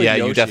Oh, I played yeah,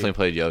 you Yoshi. definitely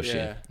played Yoshi.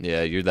 Yeah.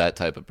 Yeah, you're that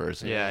type of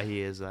person. Yeah,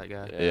 he is that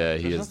guy. Yeah,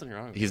 he There's is. nothing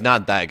wrong with He's that.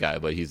 not that guy,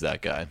 but he's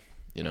that guy.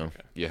 You know,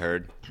 you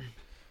heard?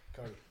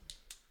 Cody.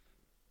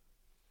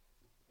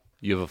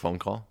 You have a phone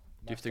call?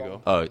 Do you have to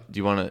go? Oh, do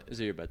you want to? Is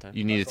it your bedtime?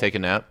 You need to take a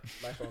nap?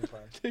 My phone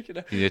plan. Take it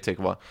out. You need to take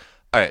a walk.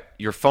 All right,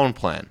 your phone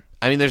plan.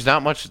 I mean, there's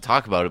not much to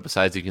talk about it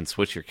besides you can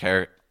switch your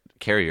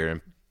carrier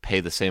and pay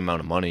the same amount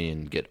of money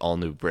and get all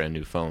brand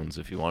new phones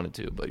if you wanted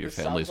to. But your This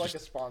family's sounds like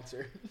just a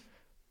sponsor.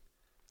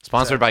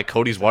 sponsored by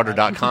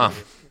Cody'sWater.com.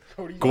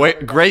 Cody's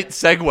Great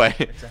segue.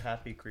 It's a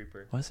happy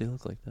creeper. Why does he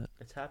look like that?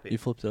 It's happy. You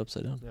flipped it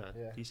upside down. Yeah,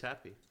 Yeah. he's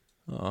happy.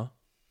 Aw.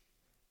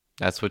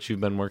 That's what you've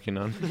been working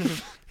on.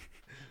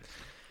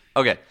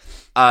 Okay.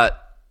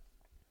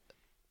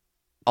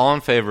 All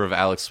in favor of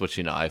Alex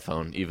switching to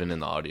iPhone, even in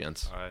the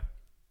audience. All right.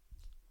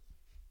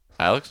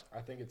 Alex? I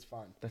think it's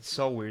fine. That's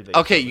so weird. That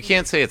Okay, you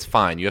can't say it's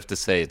fine. You have to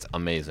say it's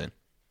amazing.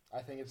 I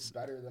think it's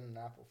better than an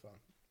Apple phone.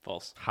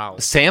 False. How?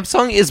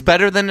 Samsung is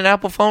better than an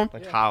Apple phone?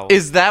 Like Yeah. how?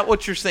 Is that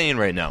what you're saying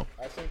right now?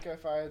 I think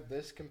if I had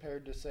this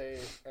compared to, say,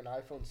 an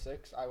iPhone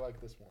 6, I like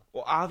this more.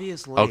 Well,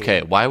 obviously.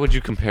 Okay, why would you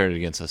compare it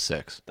against a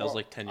 6? That was Well,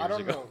 like 10 I years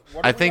don't ago. know.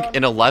 What I are we think on?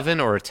 an 11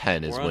 or a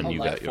 10 is We're when on you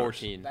like got yours.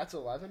 14. That's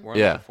 11? We're on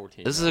Yeah, like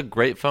 14. this is a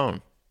great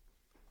phone.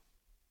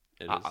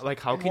 It is. Like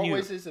how In can what you?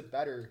 ways is it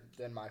better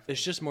than my phone?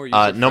 It's just more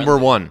Number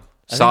user-friendly. one, I think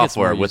it's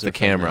software more with the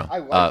user-friendly. camera. I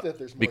like that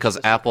there's more Because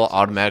specific Apple features.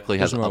 automatically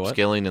has There's more what?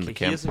 upscaling in the He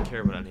camera. doesn't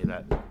care about any of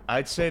that.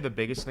 I'd say the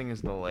biggest thing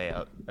is the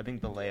layout. I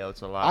think the layout's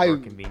a lot I more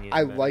convenient.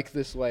 I than- like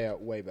this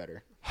layout way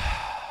better.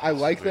 I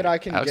like that I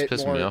can Alex get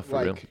pissed more me off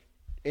for real. like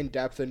in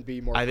depth and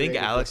be more. I think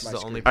creative Alex with is my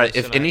the only script. All right,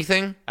 if person I-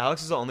 anything,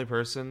 Alex is the only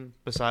person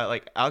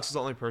Alex is the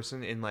only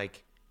person in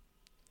like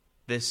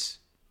this.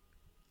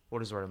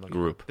 What is the word I'm looking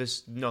Group. for?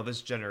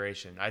 This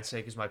generation. I'd say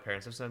because my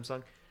parents have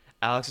Samsung.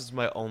 Alex is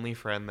my only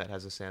friend that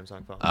has a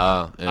Samsung phone.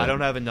 yeah. I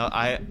don't have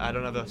I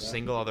don't have a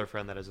single other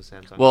friend that has a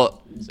Samsung.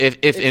 Well, if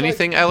It's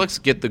anything, Alex,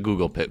 get the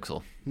Google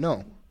Pixel.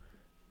 No,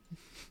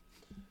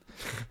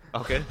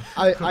 okay.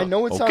 I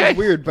know it sounds Okay.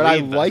 weird, but I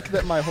Leave that. like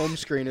that my home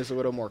screen is a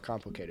little more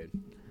complicated.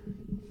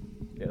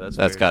 Yeah, that's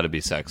That's weird. got to be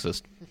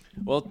sexist.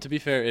 Well, to be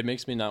fair, it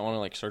makes me not want to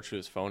like search through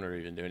his phone or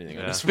even do anything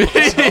on Yeah. his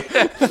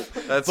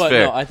phone. That's But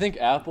fair. no, I think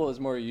Apple is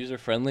more user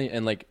friendly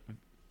and like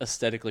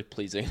aesthetically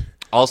pleasing.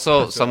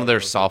 Also, That's some what of I their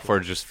was software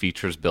just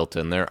features built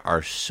in there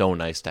are so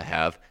nice to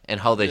have, and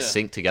how they Yeah.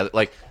 sync together.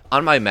 Like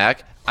on my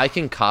Mac, I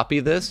can copy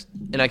this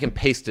and I can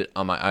paste it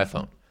on my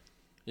iPhone.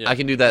 Yeah. I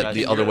can do that Can the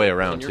your- other way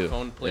around Can your too.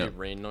 phone play Yeah.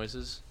 rain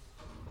noises?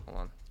 Hold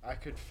on. I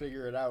could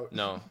figure it out.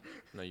 No,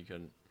 you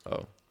couldn't.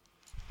 Oh.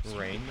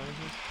 Rain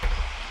noises.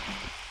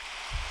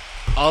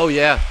 Oh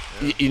yeah.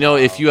 You know,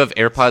 if you have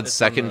AirPods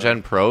It's on second the-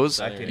 gen Pros,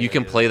 I can you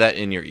can do play that.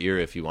 that in your ear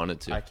if you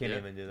wanted to. I can't Yeah.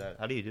 even do that.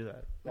 How do you do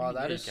that? Wow,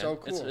 that Yeah, is you so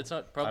can. cool. It's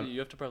not probably. You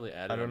have to probably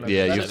add it. I don't on know. your-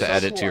 Yeah, That you is have to so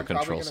add it to cool. your I'm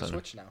probably control gonna center.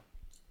 Switch now.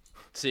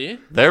 See?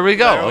 There we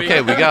go. There we Okay,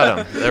 go. we got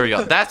him. There we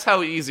go. That's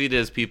how easy it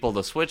is, people,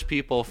 to switch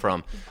people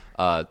from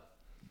The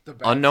bad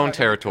unknown side,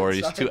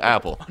 territories good to side.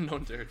 Apple.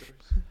 Unknown territories.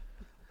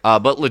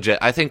 But legit,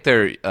 I think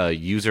their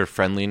user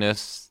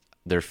friendliness,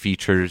 their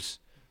features,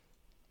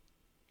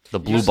 the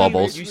blue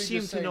bubbles. You Usually seem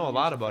just to say know a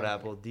lot about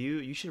user-friendly.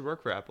 Apple. You should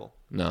work for Apple.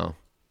 No,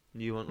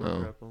 Do you want to work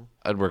No. for Apple?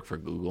 I'd work for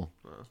Google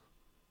Oh.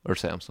 or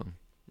Samsung.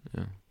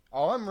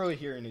 All I'm really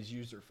hearing is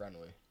user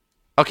friendly.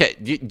 Okay,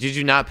 did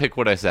you not pick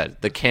what I said?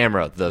 The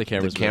camera, the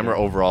camera's camera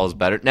better. overall is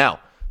better. Now,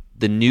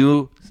 the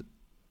new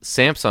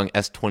Samsung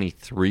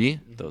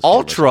S23 Those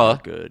Ultra cameras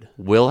are good.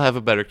 will have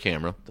a better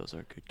camera, Those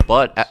are good.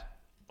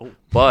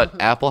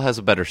 but Apple has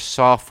a better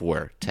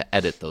software to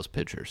edit those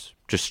pictures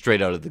just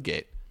straight out of the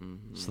gate.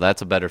 So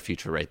that's a better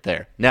feature right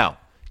there. Now,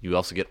 you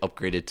also get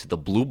upgraded to the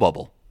blue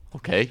bubble.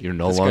 Okay, you're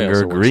no This guy longer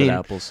also works at green.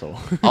 Apple, so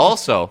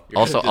Also,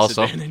 You're at a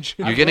also, disadvantage.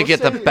 you're gonna will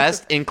get the say-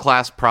 best in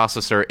class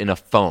processor in a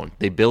phone.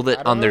 They build it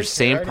I don't on their really care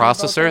same anything about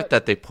processor that.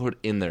 that they put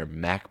in their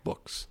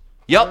MacBooks.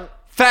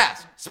 Yup,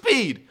 fast,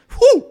 speed,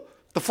 whoo,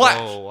 the flash.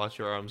 Oh, watch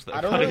your arms. There,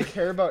 I don't buddy. really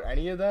care about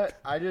any of that.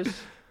 I just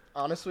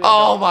honestly. I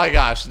Oh don't- my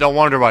gosh! No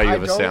wonder why you I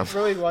have a don't Samsung.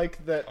 really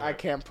like that I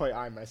can't play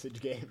iMessage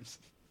games.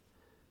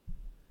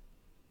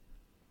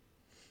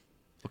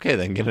 Okay,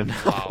 then get an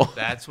Apple. Wow,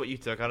 that's what you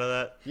took out of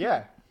that.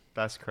 Yeah,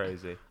 That's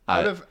crazy.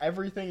 out of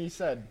everything he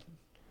said,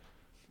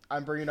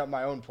 I'm bringing up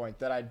my own point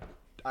that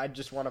I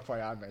just want to play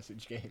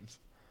iMessage games.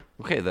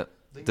 Okay, then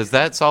does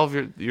that solve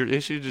your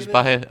issue? Just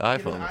buy an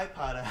iPhone.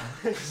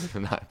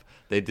 iPod. Not-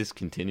 they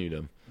discontinued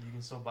them. You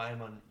can still buy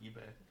them on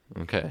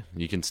eBay. Okay,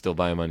 you can still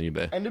buy them on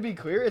eBay. And to be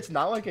clear, it's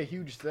not like a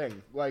huge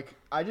thing. Like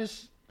I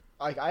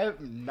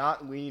am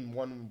not leaning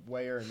one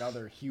way or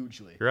another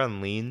hugely. You're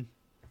on lean.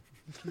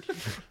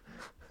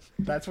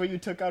 That's what you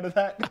took out of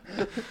that.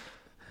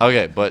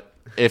 Okay, but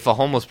if a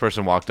homeless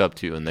person walked up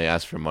to you and they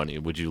asked for money,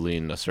 would you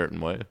lean a certain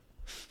way?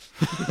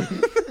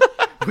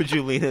 Would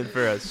you lean in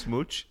for a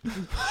smooch?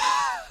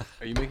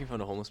 Are you making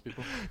fun of homeless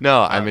people?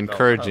 No, I'm No,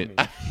 encouraging.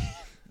 not me.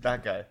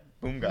 That guy.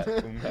 Boom guy.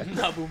 Boom guy.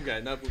 Not boom guy.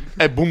 Not boom.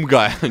 Hey, boom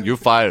guy, you're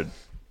fired.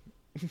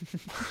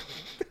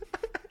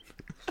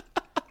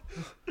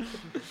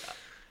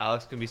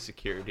 Alex can be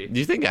security. Do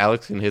you think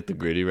Alex can hit the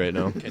gritty right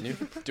now? Can you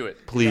do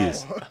it?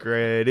 Please.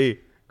 Grady.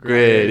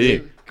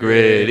 Gritty,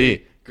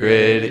 gritty,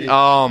 gritty.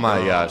 Oh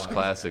my gosh,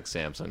 classic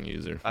Samsung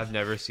user. I've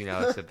never seen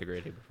Alex hit the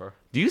Grady before.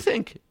 Do you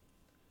think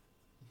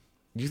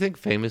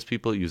famous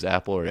people use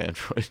Apple or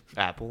Android?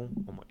 Apple?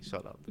 Oh my,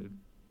 shut up, dude.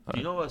 Do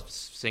you know a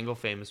single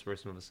famous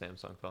person with a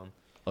Samsung phone?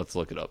 Let's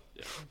look it up.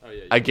 Oh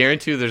yeah. I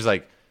guarantee you there's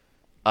like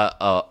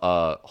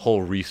a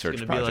whole research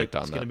It's gonna be project like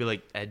on it's that. gonna be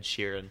like Ed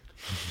Sheeran.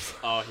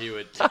 Oh, he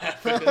would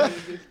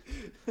definitely.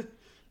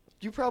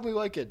 You probably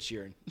like Ed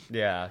Sheeran.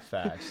 Yeah,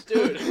 facts.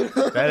 Dude,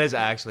 That is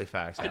actually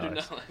facts, I do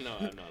Alex. not. No,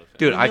 I'm not a fan.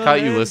 Dude, I No, caught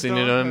you hands listening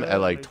to don't him at hurt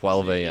like like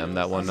 12 a.m.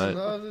 that one night.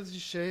 Love is the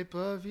shape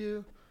of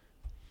you.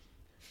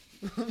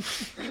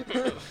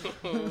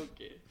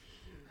 Okay.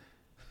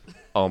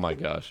 Oh my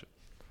gosh.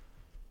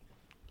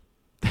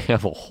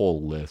 have a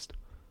whole list.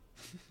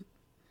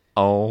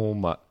 Oh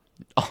my!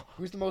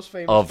 Who's the most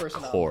famous Of person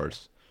out there?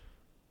 course,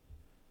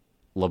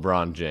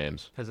 LeBron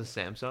James. Has a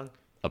Samsung?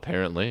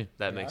 Apparently.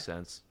 That makes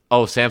sense.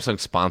 Oh, Samsung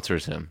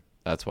sponsors him.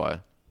 That's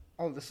why.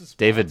 Oh, this is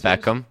David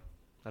sponsors? Beckham,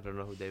 I don't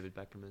know who David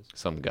Beckham is.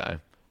 some guy.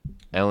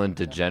 Ellen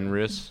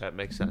DeGeneres. That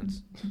makes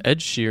sense. Ed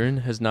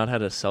Sheeran has not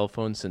had a cell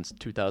phone since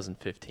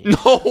 2015.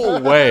 No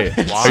way!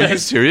 Are you He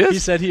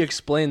serious? said he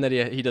explained that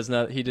he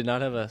did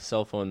not have a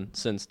cell phone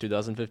since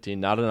 2015.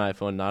 Not an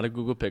iPhone, not a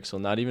Google Pixel,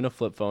 not even a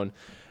flip phone.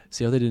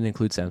 See how they didn't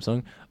include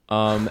Samsung?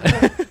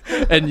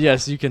 And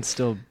yes, you can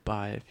still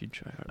buy if you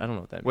try hard. I don't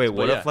know what that means.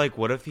 Wait, but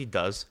what if he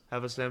does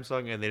have a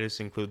Samsung and they just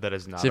include that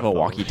as not Does he have a phone?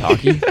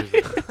 walkie-talkie?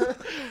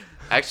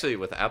 Actually,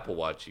 with Apple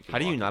Watch, you can. How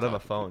do you not have a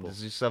walkie-talkie phone? people.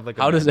 Does he just have like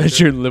a How does Ed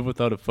messenger? Sheeran live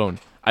without a phone?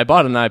 I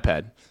bought an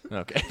iPad.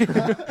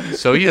 Okay.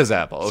 So he has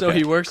Apple. Okay, So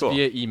he works cool.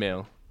 via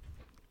email.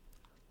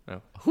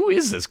 Who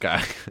is this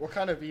guy? What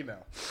kind of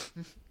email?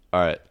 All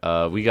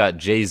right, we got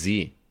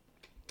Jay-Z.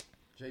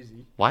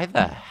 Jay-Z. Why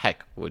the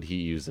heck would he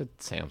use a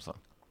Samsung?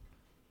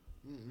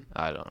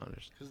 I don't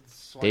understand.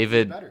 Because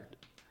David- better.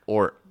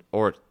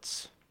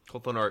 Orts.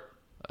 Colton Art.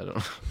 I don't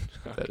know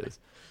what that is.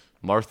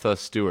 Martha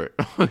Stewart.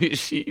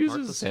 She uses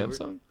Martha Stewart?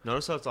 Samsung?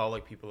 Notice how it's all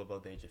like people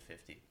above the age of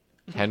 50.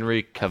 Henry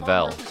I thought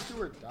Cavell. Martha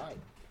Stewart died.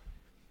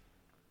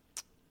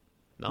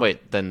 No.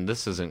 Wait, then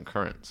this isn't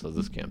current, so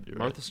this can't be right.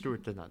 Martha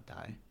Stewart did not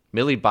die.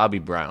 Millie Bobby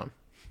Brown.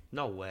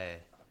 No way.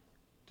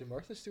 Did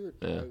Martha Stewart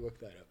Yeah. die? Look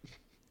that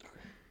up.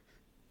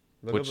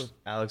 Look Which- up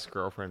Alex's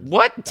girlfriend.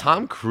 What?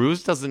 Tom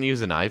Cruise doesn't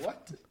use an iPhone?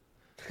 What?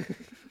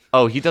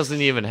 Oh, he doesn't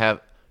even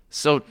have.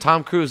 So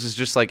Tom Cruise is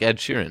just like Ed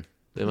Sheeran.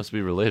 They must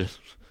be related.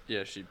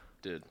 Yeah, she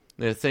did.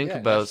 They think Yeah,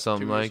 about that's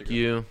something 2 years like ago.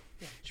 you.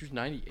 She was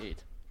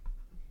 98.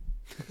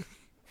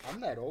 I'm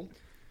that old.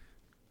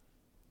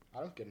 I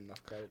don't get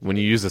enough credit. When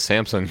you use a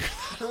Samsung.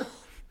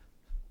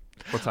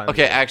 What time?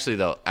 Okay, actually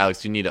though,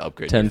 Alex, you need to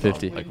upgrade. your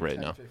 1050. phone, like right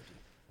now. 10:50.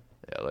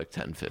 Yeah, like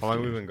 10:50. How long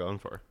have we been going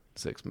for?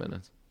 6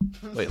 minutes.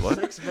 Wait, what?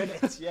 6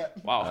 minutes, yeah.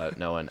 Wow.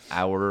 No, an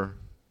hour.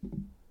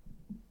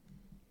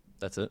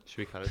 That's it. Should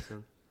we cut it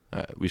soon? All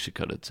right, we should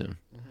cut it soon.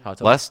 Hot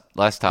topic.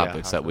 Last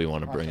topics hot that we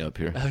want to bring up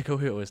here. I like how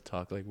we always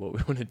talk like what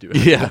we want to do.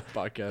 Yeah.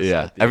 Every podcast.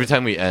 Yeah, at the every end.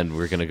 time we end,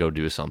 we're gonna go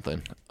do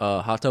something.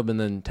 Hot tub and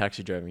then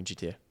taxi driving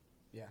GTA.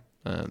 Yeah.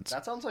 And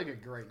That sounds like a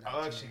great night.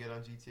 I'll to actually me. get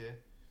on GTA.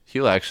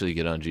 he'll actually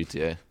get on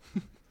GTA.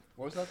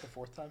 What was that, the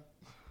fourth time?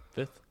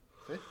 Fifth?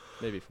 Fifth?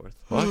 Maybe fourth.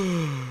 What?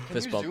 Can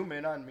Fist you bump. zoom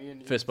in on me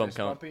and you Fist bump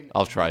count. bumping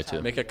I'll every try time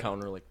to. Make we a go?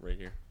 counter like right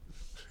here.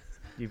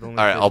 All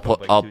right,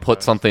 I'll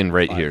put something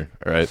right here.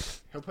 All right,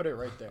 He'll put it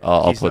right there.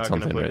 I'll put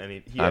something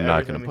right. I'm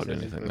not gonna gonna put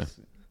anything there.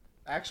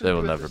 Actually, There do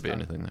will it never this be time.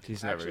 anything there.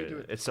 He's never Actually gonna do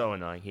do it. it. It's so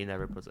annoying. He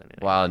never puts anything.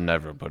 Well, I'm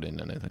never putting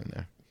anything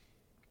there.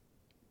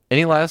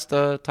 Any last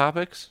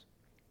topics?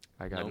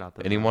 I got Nope.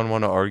 nothing. Anyone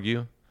want to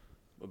argue?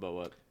 About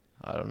what?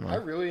 I don't I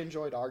know. really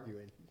enjoyed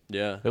arguing.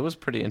 Yeah, It was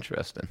pretty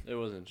interesting. it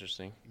was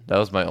interesting. That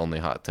was my only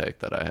hot take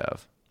that I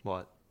have.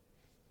 What?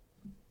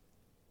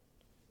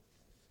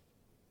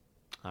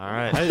 All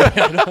right.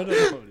 I don't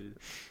know.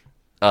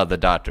 Dude. The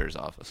doctor's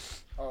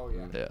office. Oh,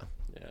 yeah. Yeah.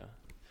 Yeah,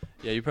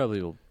 yeah. You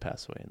probably will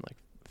pass away in like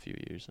a few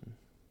years. And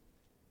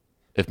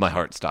If my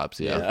heart stops,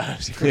 yeah.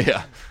 yeah.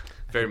 Yeah.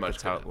 Very much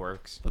That's how it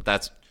works. But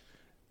that's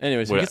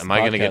Anyways, who Wait, gets am the I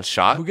gonna get podcast-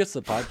 shot? Who gets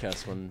the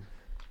podcast when?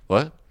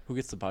 what? Who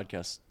gets the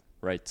podcast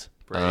right?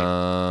 Brady.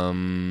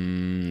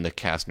 The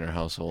Kastner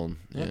household.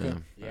 Yeah. Okay.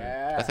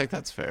 Yeah. I think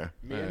that's fair.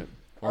 Me and-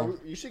 Well-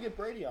 you should get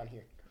Brady on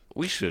here.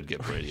 We should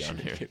get Brady on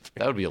here.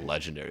 That would be a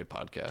legendary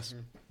podcast.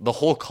 The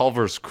whole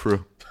Culver's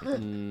crew. I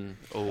don't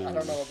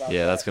know about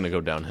Yeah, that's that. going to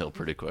go downhill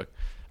pretty quick.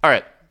 All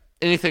right.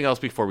 Anything else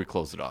before we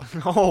close it off?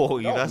 Oh,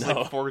 you that's no.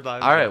 like 4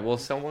 times. All right. Well,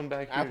 someone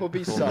back here.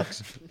 Applebee Cool.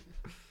 sucks. Do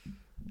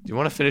you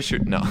want to finish your?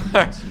 No.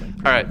 All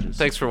right.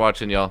 Thanks for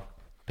watching, y'all.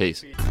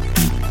 Peace.